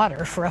on the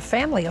water for a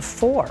family of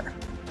 4.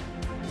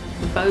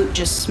 The boat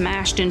just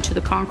smashed into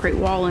the concrete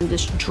wall and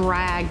just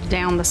dragged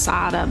down the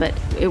side of it.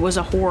 It was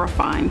a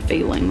horrifying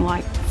feeling,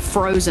 like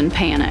frozen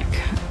panic.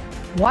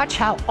 Watch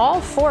how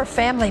all 4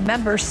 family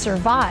members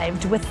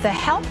survived with the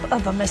help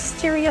of a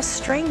mysterious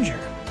stranger.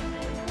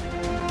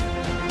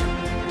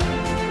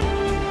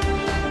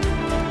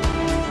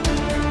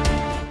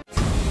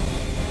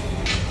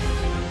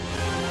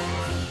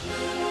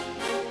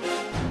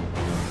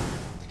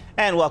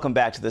 And welcome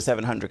back to the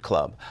 700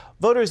 Club.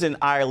 Voters in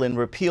Ireland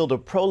repealed a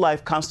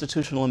pro-life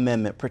constitutional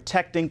amendment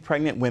protecting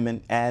pregnant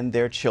women and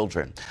their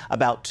children.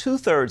 About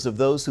 2/3 of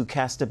those who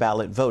cast a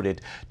ballot voted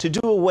to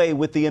do away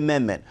with the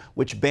amendment,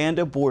 which banned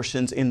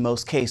abortions in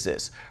most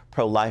cases.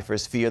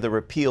 Pro-lifers fear the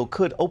repeal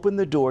could open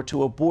the door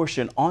to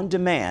abortion on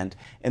demand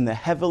in the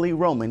heavily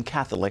Roman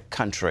Catholic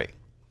country.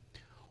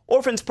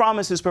 Orphans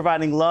Promise is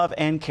providing love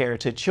and care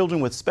to children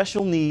with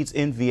special needs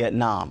in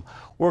Vietnam,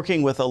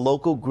 working with a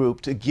local group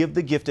to give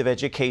the gift of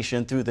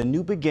education through the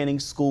New Beginning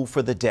School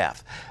for the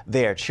Deaf.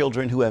 There,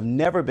 children who have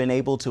never been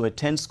able to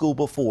attend school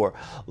before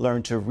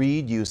learn to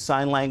read, use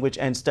sign language,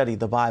 and study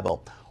the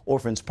Bible.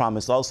 Orphans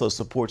Promise also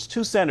supports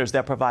 2 centers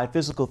that provide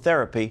physical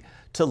therapy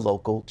to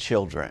local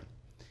children.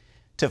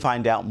 To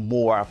find out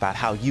more about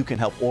how you can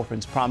help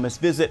Orphans Promise,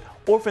 visit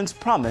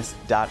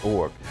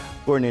orphanspromise.org.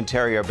 Gordon and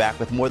Terry are back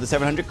with more of the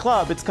 700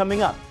 Club. It's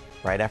coming up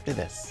right after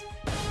this.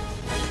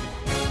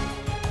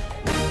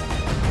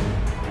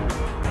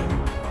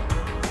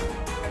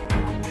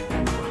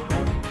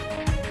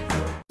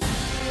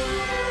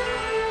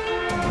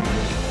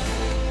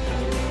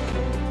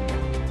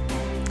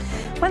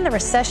 When the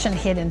recession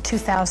hit in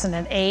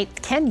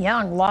 2008, Ken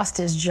Young lost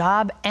his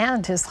job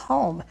and his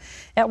home.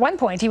 At one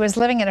point, he was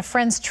living in a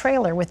friend's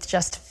trailer with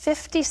just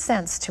 50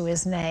 cents to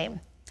his name.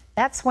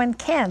 That's when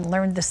Ken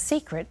learned the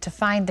secret to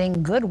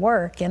finding good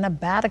work in a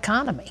bad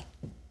economy.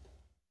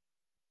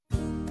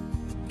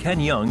 Ken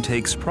Young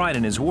takes pride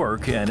in his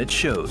work, and it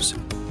shows.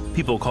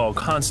 People call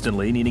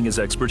constantly needing his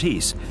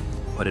expertise.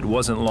 But it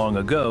wasn't long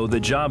ago the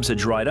jobs had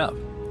dried up,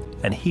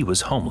 and he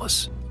was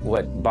homeless.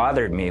 What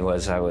bothered me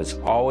was I was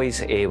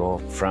always able,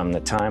 from the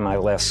time I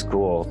left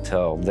school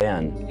till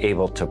then,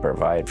 able to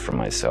provide for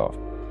myself.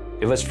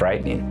 It was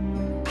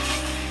frightening.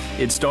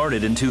 It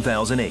started in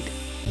 2008.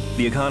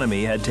 The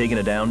economy had taken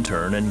a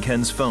downturn and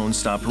Ken's phone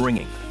stopped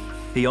ringing.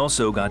 He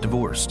also got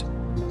divorced.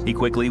 He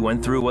quickly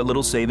went through what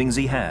little savings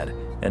he had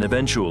and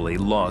eventually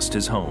lost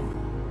his home.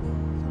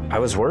 I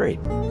was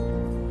worried.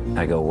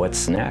 I go,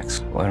 what's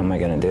next? What am I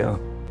going to do?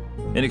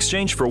 In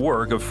exchange for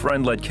work, a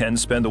friend let Ken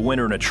spend the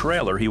winter in a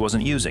trailer he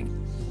wasn't using.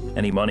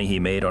 Any money he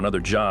made on other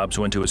jobs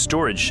went to a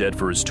storage shed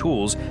for his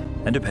tools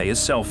and to pay his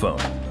cell phone,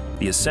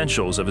 the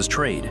essentials of his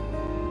trade.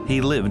 He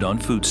lived on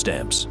food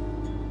stamps.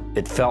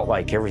 It felt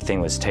like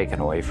everything was taken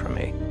away from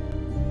me.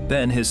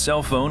 Then his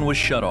cell phone was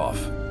shut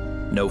off.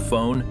 No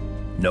phone,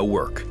 no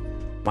work.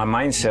 My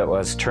mindset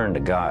was turn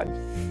to God.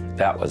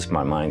 That was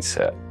my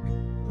mindset.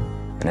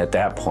 And at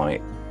that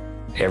point,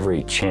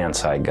 every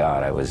chance I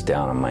got, I was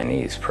down on my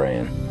knees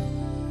praying.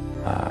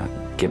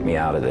 Get me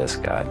out of this,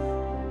 God.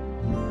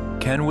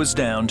 Ken was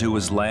down to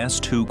his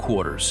last 2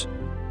 quarters.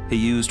 He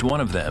used one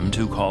of them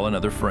to call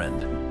another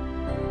friend.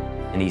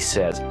 And he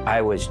says,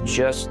 I was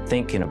just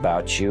thinking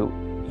about you.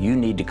 You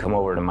need to come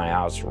over to my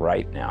house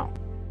right now.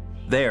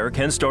 There,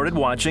 Ken started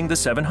watching the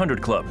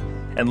 700 Club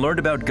and learned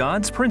about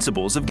God's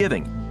principles of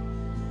giving.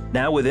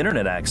 Now with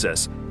internet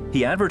access,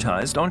 he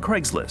advertised on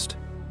Craigslist.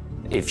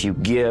 If you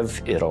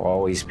give, it'll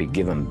always be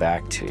given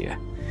back to you.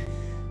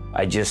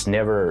 I just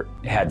never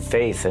had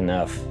faith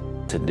enough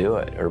to do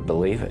it or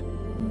believe it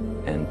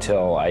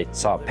until I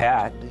saw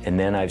Pat, and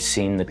then I've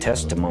seen the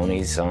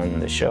testimonies on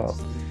the show.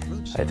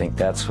 I think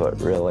that's what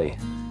really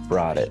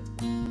brought it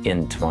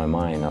into my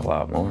mind a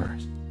lot more.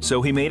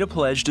 So he made a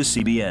pledge to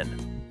CBN.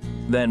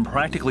 Then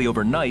practically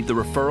overnight, the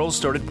referrals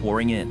started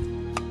pouring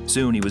in.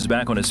 Soon he was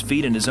back on his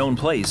feet in his own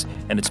place,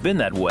 and it's been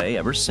that way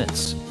ever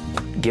since.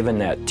 Given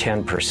that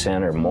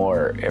 10% or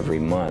more every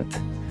month,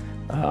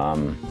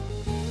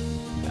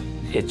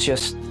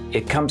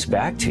 it comes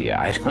back to you.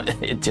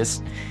 It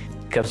just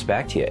comes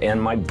back to you.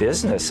 And my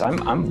business,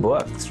 I'm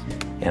booked,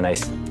 and I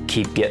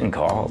keep getting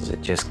calls.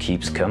 It just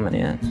keeps coming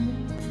in.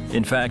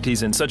 In fact,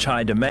 he's in such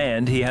high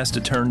demand, he has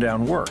to turn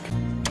down work.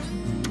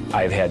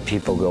 I've had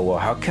people go, well,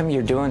 how come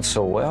you're doing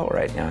so well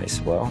right now? I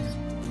said, well,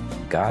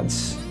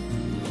 God's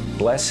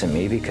blessing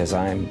me because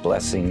I'm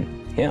blessing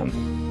him.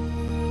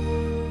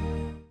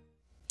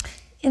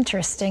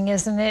 Interesting,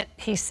 isn't it?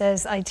 He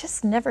says, I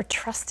just never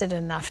trusted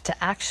enough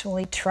to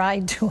actually try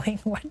doing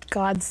what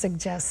God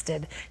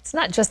suggested. It's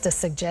not just a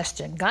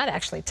suggestion. God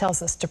actually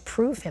tells us to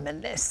prove him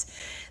in this.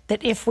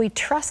 That if we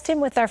trust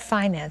him with our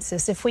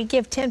finances, if we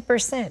give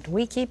 10%,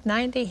 we keep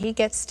 90, he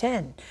gets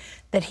 10,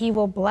 that he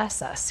will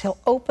bless us. He'll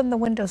open the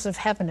windows of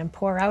heaven and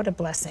pour out a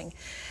blessing.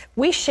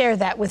 We share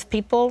that with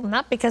people,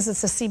 not because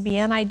it's a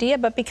CBN idea,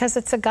 but because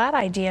it's a God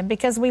idea and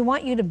because we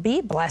want you to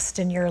be blessed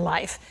in your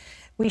life.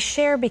 We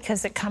share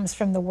because it comes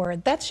from the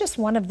Word. That's just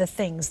one of the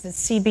things that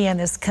CBN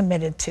is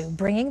committed to,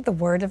 bringing the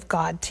Word of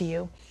God to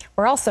you.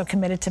 We're also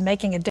committed to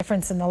making a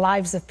difference in the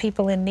lives of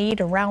people in need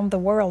around the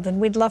world, and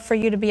we'd love for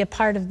you to be a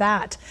part of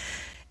that.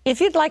 If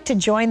you'd like to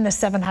join the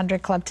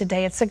 700 Club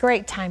today, it's a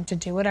great time to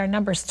do it. Our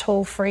number's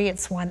toll-free.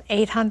 It's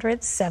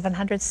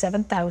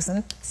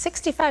 1-800-700-7000.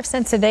 65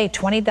 cents a day,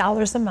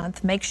 $20 a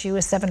month makes you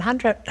a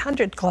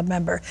 700 Club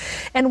member.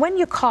 And when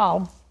you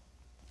call,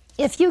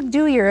 if you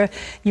do your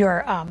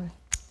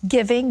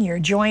giving, you're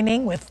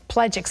joining with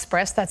Pledge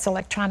Express, that's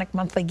electronic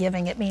monthly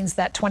giving. It means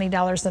that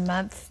 $20 a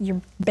month, your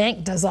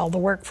bank does all the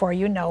work for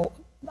you, no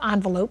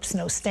envelopes,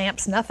 no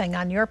stamps, nothing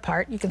on your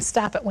part. You can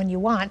stop it when you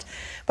want,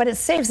 but it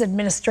saves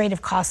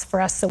administrative costs for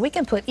us so we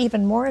can put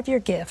even more of your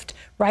gift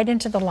right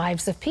into the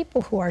lives of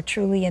people who are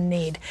truly in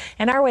need.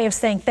 And our way of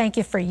saying thank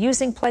you for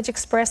using Pledge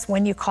Express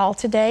when you call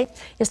today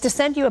is to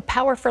send you a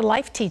Power for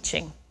Life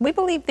teaching. We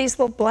believe these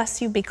will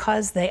bless you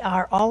because they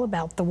are all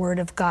about the Word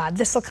of God.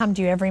 This will come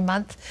to you every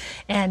month,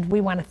 and we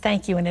want to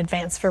thank you in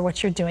advance for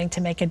what you're doing to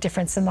make a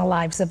difference in the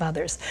lives of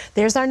others.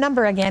 There's our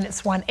number again.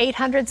 It's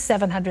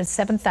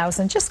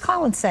 1-800-700-7000. Just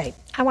call and say,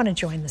 I want to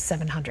join the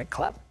 700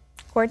 Club.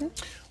 Gordon?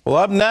 Well,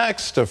 up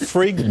next, a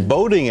freak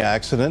boating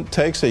accident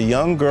takes a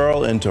young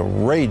girl into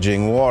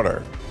raging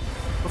water.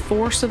 The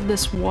force of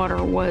this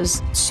water was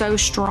so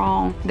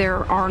strong,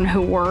 there are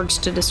no words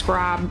to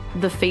describe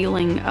the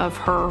feeling of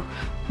her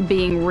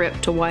being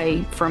ripped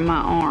away from my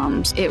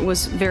arms. It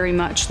was very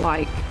much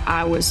like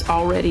I was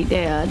already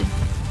dead.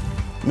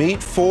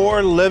 Meet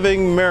 4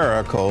 living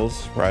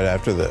miracles right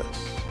after this.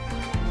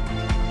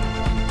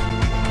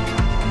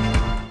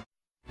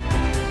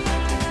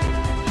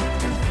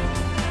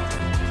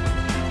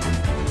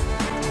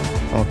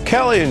 Well,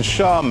 Kelly and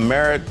Shaw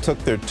Merritt took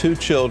their 2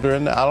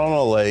 children out on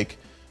a lake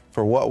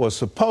for what was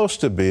supposed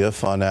to be a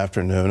fun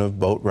afternoon of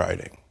boat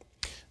riding.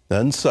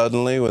 Then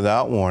suddenly,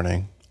 without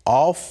warning,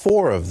 all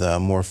 4 of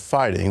them were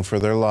fighting for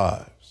their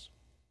lives.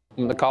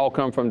 When the call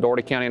come from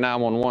Doherty County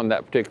 911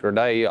 that particular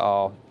day,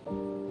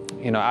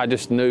 I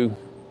just knew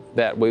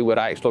that we would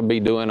actually be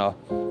doing a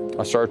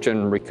search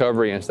and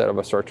recovery instead of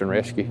a search and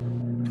rescue.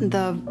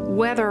 The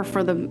weather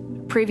for the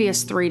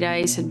previous 3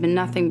 days had been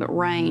nothing but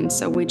rain,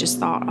 so we just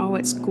thought, oh,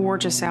 it's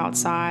gorgeous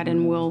outside,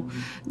 and we'll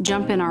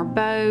jump in our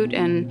boat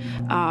and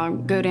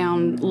go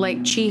down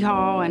Lake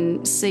Cheehaw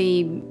and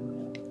see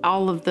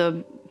all of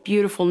the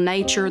beautiful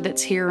nature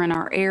that's here in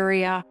our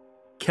area.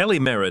 Kelly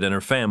Merritt and her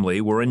family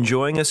were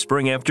enjoying a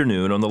spring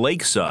afternoon on the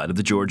lakeside of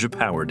the Georgia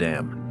Power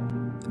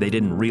Dam. They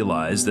didn't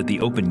realize that the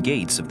open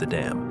gates of the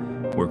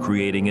dam were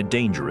creating a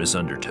dangerous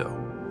undertow.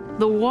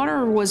 The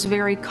water was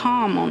very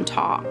calm on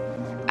top.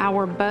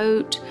 Our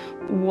boat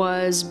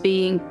was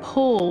being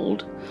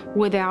pulled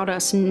without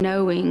us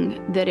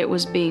knowing that it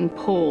was being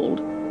pulled.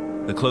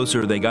 The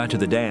closer they got to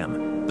the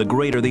dam, the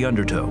greater the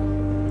undertow,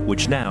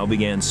 which now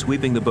began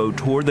sweeping the boat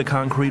toward the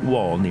concrete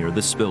wall near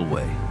the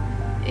spillway.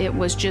 It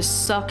was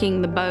just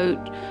sucking the boat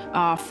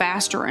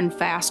faster and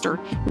faster.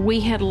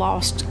 We had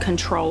lost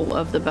control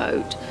of the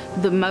boat.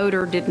 The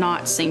motor did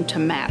not seem to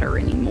matter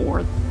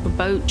anymore. The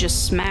boat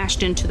just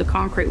smashed into the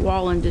concrete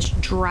wall and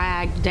just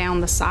dragged down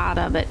the side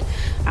of it.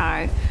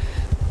 I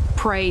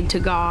prayed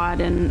to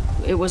God, and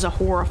it was a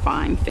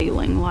horrifying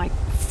feeling, like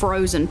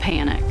frozen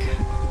panic.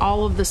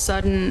 All of a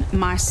sudden,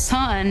 my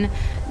son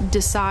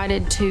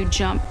decided to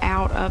jump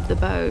out of the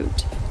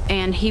boat,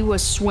 and he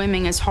was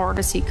swimming as hard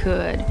as he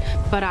could,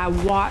 but I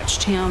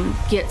watched him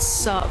get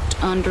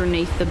sucked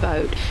underneath the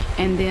boat.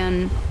 And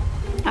then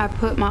I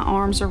put my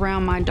arms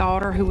around my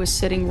daughter, who was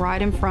sitting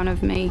right in front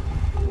of me.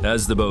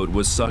 As the boat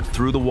was sucked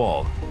through the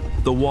wall,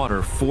 the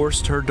water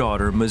forced her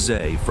daughter,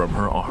 Mazay, from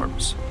her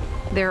arms.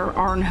 There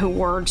are no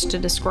words to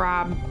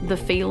describe the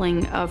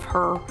feeling of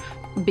her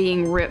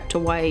being ripped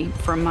away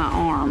from my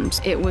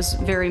arms. It was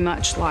very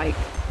much like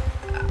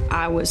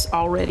I was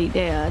already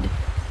dead.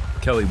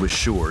 Kelly was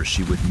sure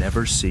she would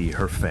never see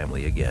her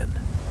family again.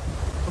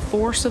 The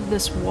force of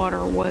this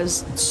water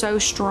was so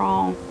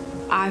strong,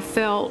 I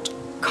felt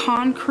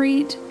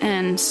concrete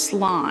and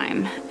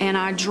slime, and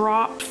I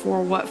dropped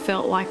for what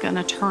felt like an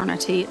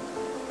eternity.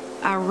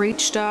 I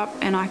reached up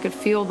and I could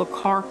feel the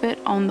carpet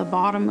on the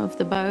bottom of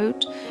the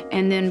boat,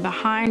 and then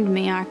behind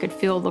me I could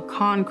feel the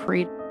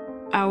concrete.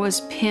 I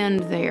was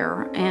pinned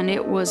there, and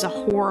it was a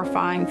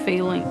horrifying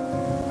feeling.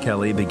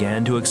 Kelly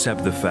began to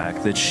accept the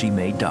fact that she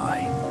may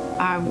die.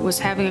 I was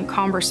having a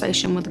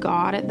conversation with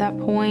God at that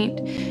point,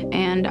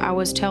 and I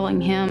was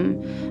telling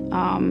him,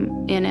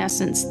 in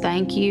essence,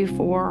 thank you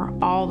for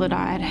all that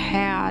I had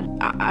had.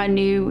 I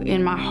knew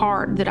in my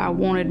heart that I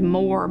wanted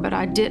more, but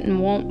I didn't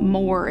want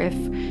more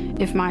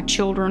if my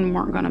children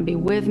weren't going to be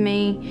with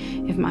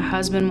me, if my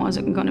husband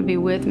wasn't going to be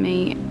with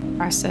me.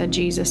 I said,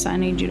 Jesus, I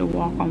need you to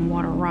walk on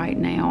water right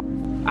now.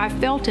 I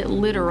felt it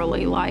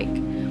literally like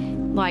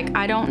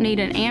I don't need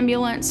an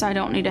ambulance, I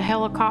don't need a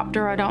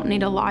helicopter, I don't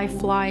need a life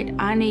flight.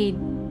 I need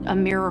a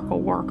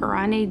miracle worker.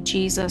 I need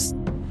Jesus.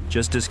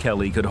 Just as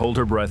Kelly could hold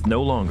her breath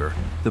no longer,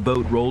 the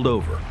boat rolled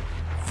over,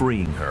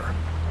 freeing her.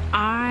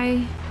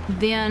 I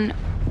then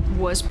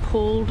was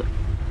pulled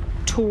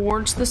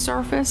towards the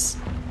surface.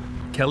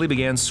 Kelly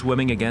began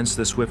swimming against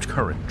the swift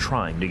current,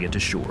 trying to get to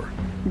shore.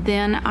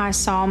 Then I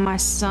saw my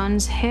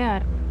son's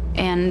head.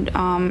 And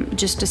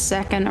just a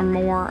second or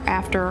more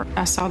after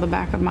I saw the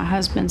back of my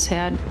husband's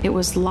head, it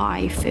was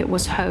life, it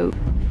was hope.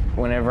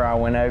 Whenever I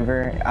went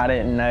over, I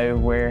didn't know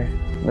where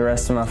the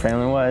rest of my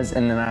family was,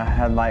 and then I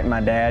had like my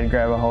dad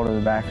grab a hold of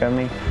the back of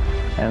me,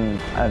 and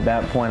at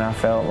that point I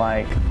felt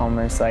like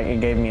almost like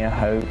it gave me a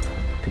hope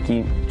to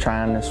keep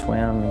trying to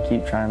swim and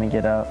keep trying to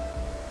get up.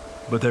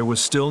 But there was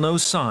still no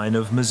sign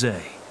of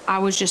Mazay. I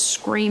was just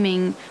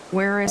screaming,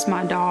 "Where is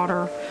my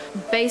daughter?"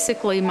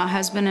 Basically, my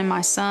husband and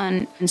my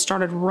son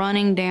started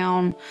running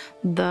down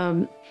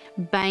the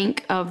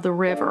bank of the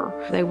river.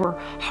 They were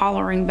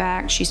hollering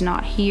back, "She's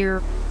not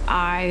here."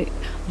 I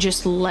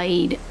just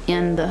laid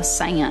in the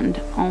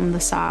sand on the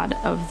side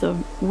of the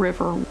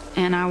river,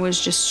 and I was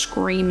just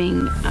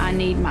screaming, "I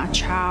need my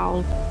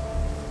child."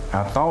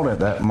 I thought at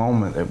that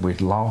moment that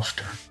we'd lost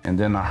her, and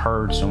then I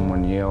heard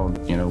someone yell,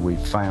 "We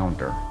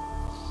found her.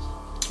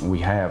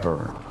 We have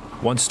her."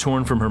 Once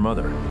torn from her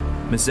mother,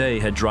 Ms. A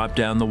had dropped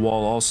down the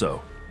wall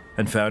also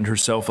and found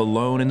herself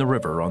alone in the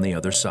river on the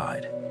other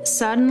side.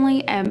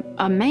 Suddenly,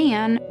 a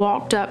man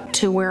walked up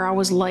to where I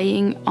was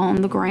laying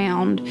on the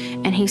ground,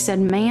 and he said,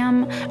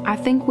 "Ma'am, I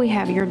think we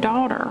have your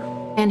daughter."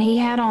 And he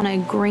had on a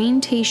green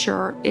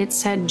t-shirt. It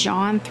said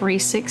John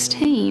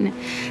 3:16.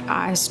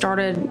 I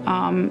started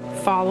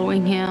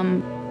following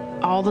him.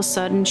 All of a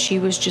sudden, she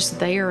was just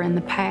there in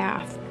the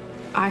path.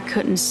 I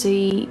couldn't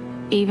see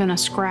even a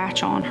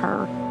scratch on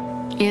her.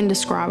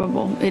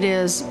 Indescribable.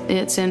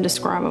 It's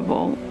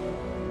indescribable.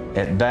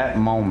 At that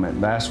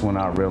moment, that's when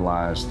I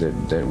realized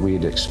that we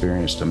had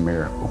experienced a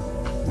miracle,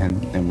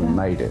 and we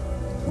made it.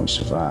 We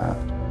survived.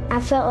 I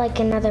felt like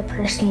another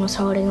person was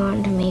holding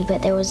on to me,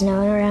 but there was no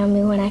one around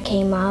me when I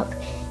came up,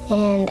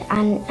 and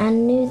I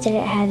knew that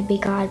it had to be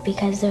God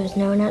because there was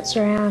no one else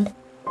around.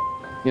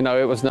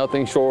 It was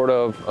nothing short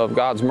of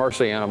God's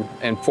mercy in them,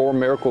 and 4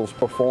 miracles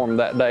performed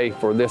that day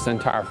for this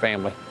entire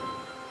family.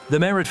 The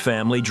Merritt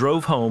family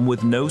drove home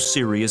with no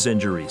serious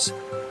injuries.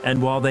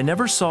 And while they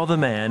never saw the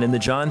man in the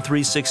John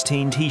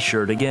 3:16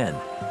 t-shirt again,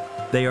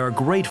 they are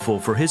grateful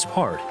for his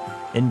part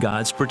in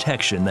God's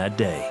protection that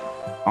day.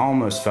 I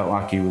almost felt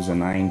like he was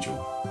an angel.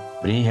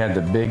 But he had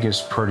the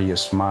biggest,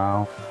 prettiest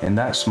smile, and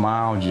that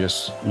smile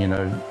just,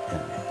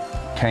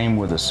 came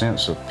with a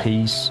sense of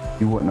peace.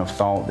 You wouldn't have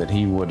thought that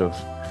he would have,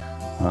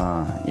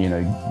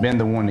 been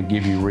the one to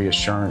give you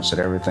reassurance that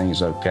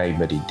everything's okay,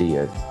 but he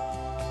did.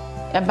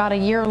 About a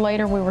year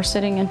later, we were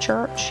sitting in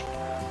church,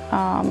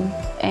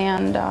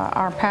 and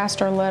our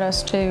pastor led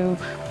us to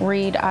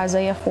read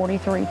Isaiah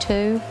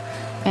 43:2,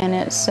 and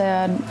it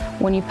said,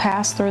 "When you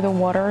pass through the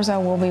waters, I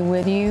will be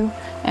with you,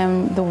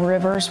 and the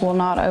rivers will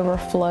not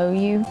overflow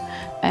you."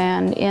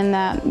 And in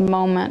that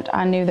moment,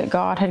 I knew that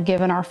God had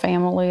given our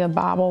family a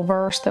Bible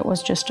verse that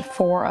was just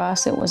for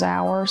us. It was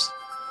ours.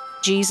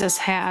 Jesus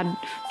had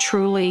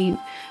truly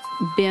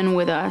been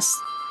with us.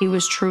 He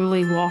was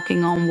truly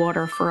walking on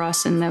water for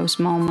us in those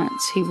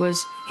moments. He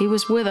was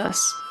with us.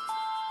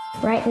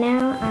 Right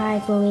now, I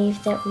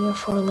believe that we are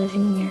 4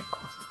 living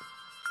miracles.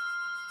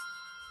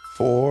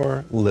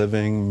 4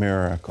 living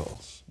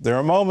miracles. There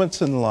are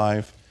moments in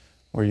life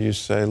where you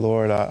say,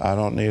 "Lord, I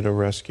don't need a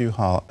rescue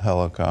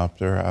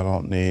helicopter. I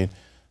don't need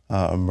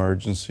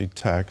emergency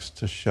text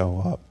to show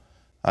up.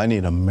 I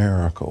need a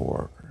miracle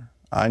worker.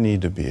 I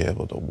need to be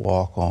able to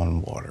walk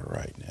on water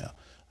right now.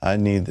 I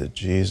need the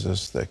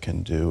Jesus that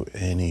can do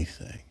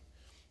anything,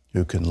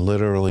 who can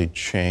literally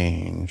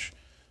change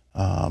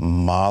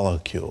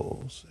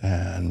molecules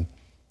and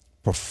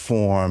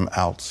perform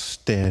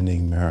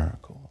outstanding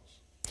miracles."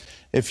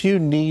 If you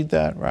need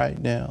that right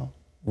now,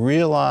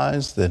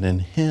 realize that in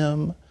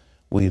Him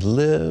we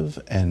live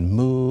and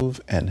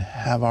move and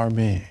have our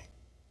being.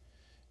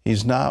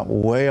 He's not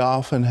way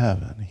off in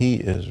heaven. He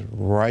is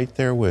right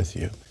there with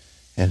you.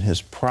 And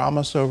His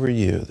promise over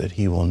you that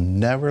He will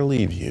never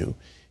leave you,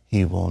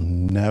 He will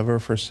never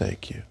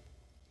forsake you.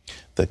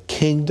 The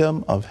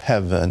kingdom of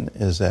heaven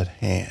is at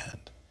hand.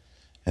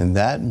 And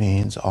that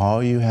means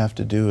all you have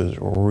to do is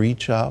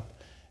reach up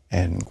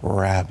and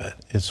grab it.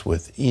 It's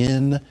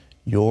within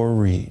your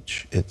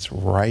reach. It's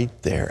right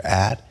there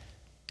at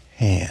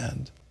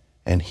hand.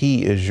 And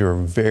He is your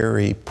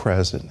very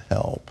present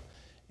help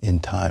in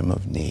time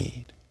of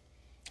need.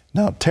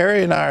 Now,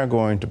 Terry and I are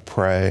going to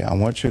pray. I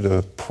want you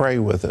to pray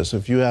with us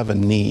if you have a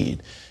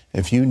need,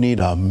 if you need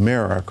a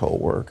miracle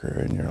worker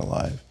in your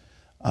life.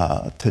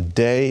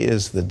 Today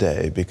is the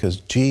day, because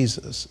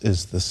Jesus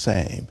is the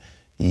same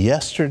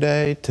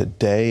yesterday,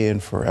 today,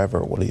 and forever.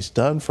 What He's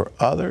done for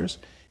others,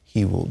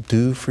 He will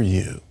do for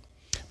you.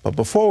 But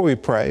before we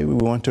pray, we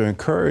want to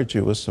encourage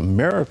you with some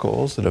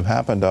miracles that have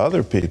happened to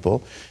other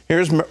people.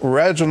 Here's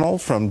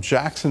Reginald from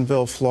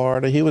Jacksonville,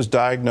 Florida. He was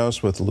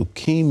diagnosed with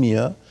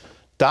leukemia.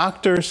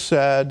 Doctors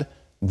said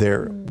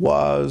there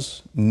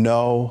was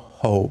no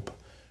hope.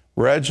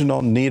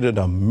 Reginald needed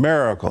a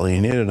miracle. He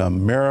needed a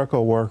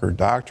miracle worker.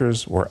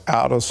 Doctors were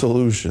out of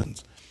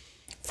solutions.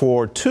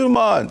 For 2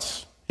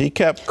 months, he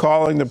kept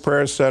calling the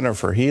prayer center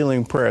for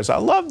healing prayers. I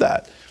love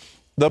that.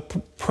 The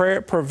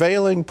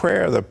prevailing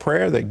prayer, the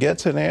prayer that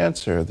gets an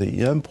answer,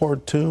 the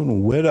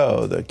importune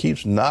widow that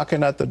keeps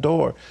knocking at the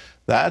door.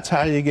 That's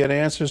how you get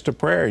answers to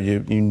prayer.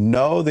 You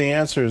know the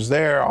answer is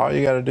there. All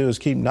you got to do is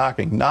keep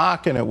knocking.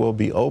 Knock and it will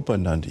be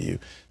opened unto you.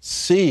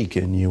 Seek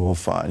and you will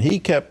find. He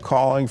kept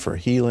calling for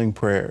healing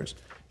prayers.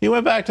 He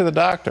went back to the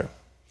doctor.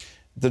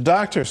 The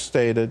doctor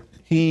stated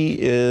he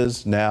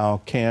is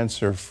now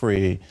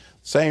cancer-free.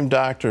 Same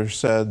doctor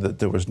said that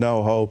there was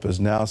no hope is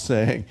now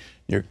saying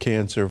you're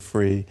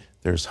cancer-free.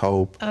 there's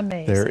hope.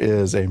 Amazing. There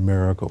is a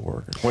miracle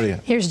worker. What do you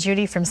have? Here's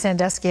Judy from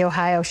Sandusky,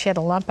 Ohio. She had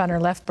a lump on her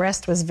left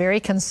breast, was very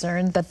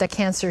concerned that the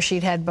cancer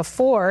she'd had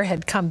before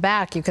had come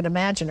back. You could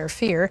imagine her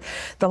fear.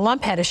 The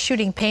lump had a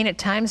shooting pain at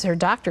times. Her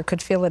doctor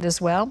could feel it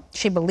as well.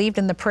 She believed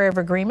in the prayer of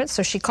agreement,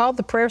 so she called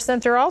the prayer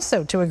center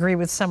also to agree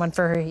with someone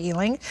for her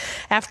healing.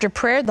 After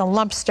prayer, the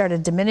lump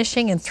started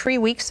diminishing. In 3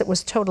 weeks, it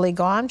was totally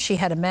gone. She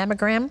had a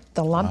mammogram.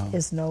 The lump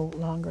is no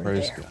longer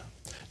Praise there. God.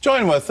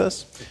 Join with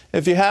us.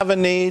 If you have a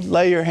need,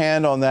 lay your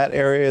hand on that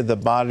area of the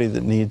body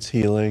that needs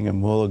healing,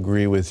 and we'll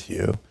agree with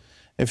you.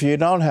 If you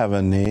don't have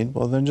a need,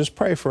 well, then just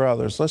pray for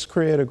others. Let's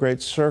create a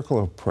great circle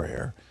of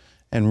prayer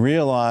and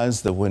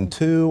realize that when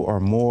two or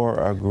more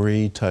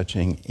agree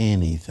touching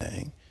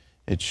anything,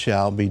 it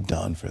shall be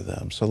done for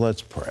them. So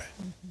let's pray.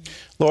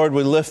 Lord,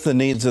 we lift the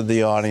needs of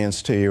the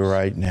audience to you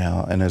right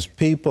now. And as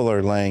people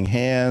are laying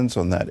hands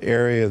on that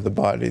area of the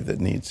body that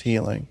needs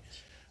healing,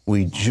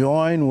 we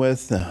join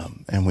with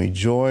them and we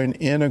join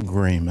in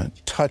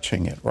agreement,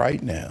 touching it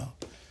right now.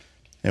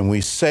 And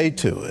we say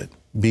to it,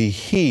 be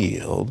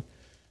healed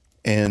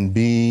and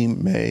be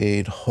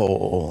made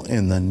whole.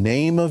 In the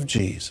name of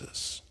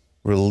Jesus,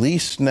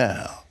 release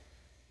now,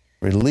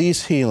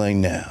 release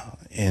healing now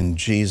in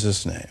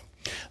Jesus' name.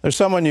 There's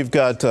someone you've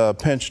got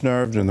pinched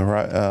nerve in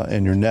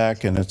your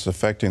neck, and it's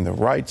affecting the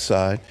right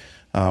side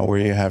where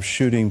you have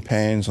shooting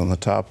pains on the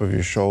top of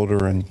your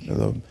shoulder and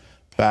the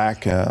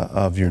back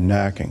of your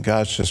neck, and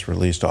God's just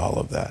released all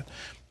of that.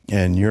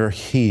 And you're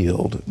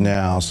healed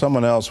now.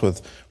 Someone else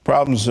with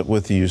problems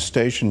with the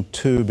eustachian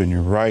tube in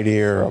your right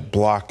ear, a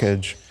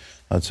blockage,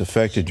 it's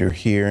affected your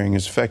hearing,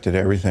 it's affected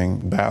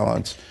everything,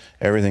 balance,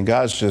 everything.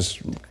 God's just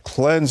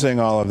cleansing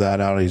all of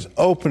that out. He's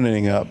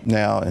opening up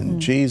now in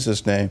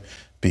Jesus' name.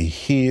 Be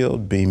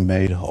healed, be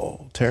made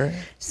whole. Terry?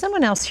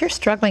 Someone else, you're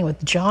struggling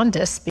with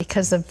jaundice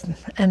because of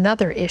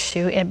another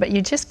issue, but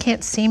you just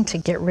can't seem to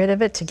get rid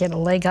of it, to get a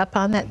leg up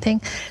on that thing.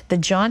 The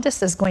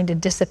jaundice is going to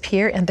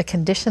disappear, and the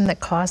condition that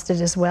caused it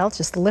as well.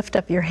 Just lift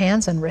up your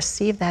hands and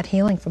receive that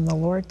healing from the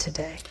Lord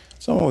today.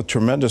 Someone with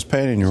tremendous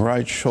pain in your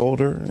right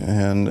shoulder,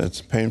 and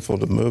it's painful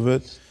to move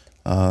it.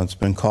 It's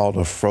been called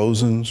a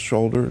frozen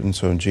shoulder, and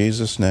so in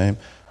Jesus' name,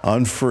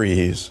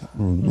 unfreeze,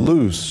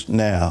 loose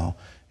now,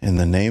 in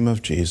the name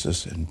of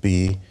Jesus, and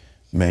be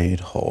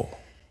made whole.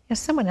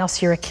 Someone else,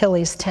 your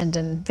Achilles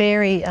tendon,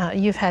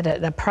 you've had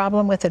a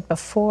problem with it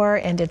before,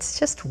 and it's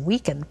just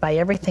weakened by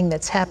everything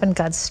that's happened.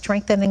 God's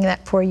strengthening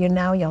that for you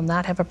now. You'll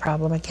not have a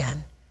problem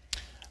again.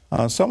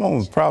 Someone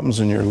with problems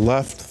in your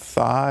left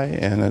thigh,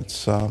 and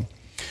it's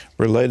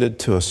related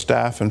to a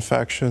staph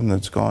infection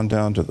that's gone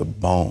down to the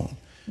bone.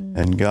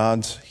 And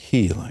God's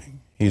healing.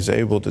 He's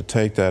able to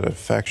take that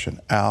infection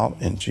out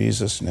in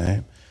Jesus'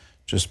 name.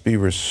 Just be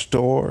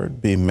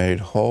restored, be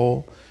made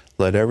whole.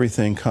 Let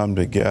everything come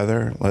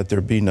together. Let there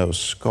be no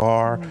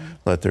scar.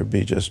 Let there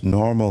be just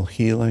normal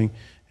healing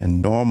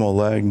and normal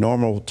leg,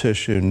 normal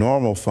tissue,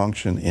 normal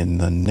function. In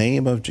the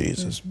name of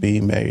Jesus, be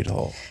made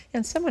whole.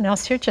 And someone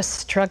else, you're just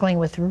struggling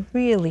with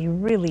really,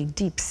 really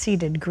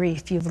deep-seated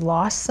grief. You've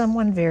lost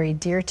someone very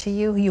dear to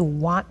you. You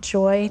want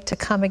joy to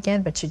come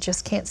again, but you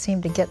just can't seem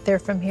to get there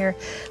from here.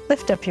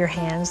 Lift up your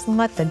hands and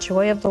let the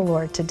joy of the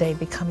Lord today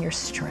become your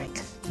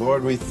strength.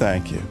 Lord, we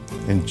thank you.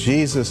 In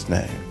Jesus'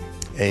 name,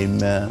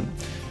 amen.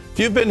 If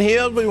you've been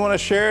healed, we want to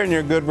share in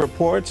your good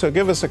report, so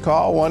give us a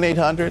call,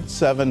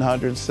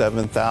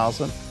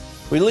 1-800-700-7000.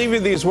 We leave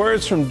you these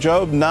words from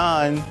Job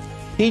 9.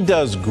 He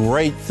does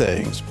great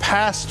things,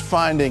 past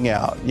finding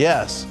out.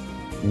 Yes,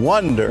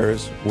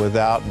 wonders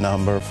without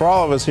number. For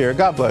all of us here,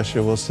 God bless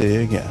you. We'll see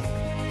you again.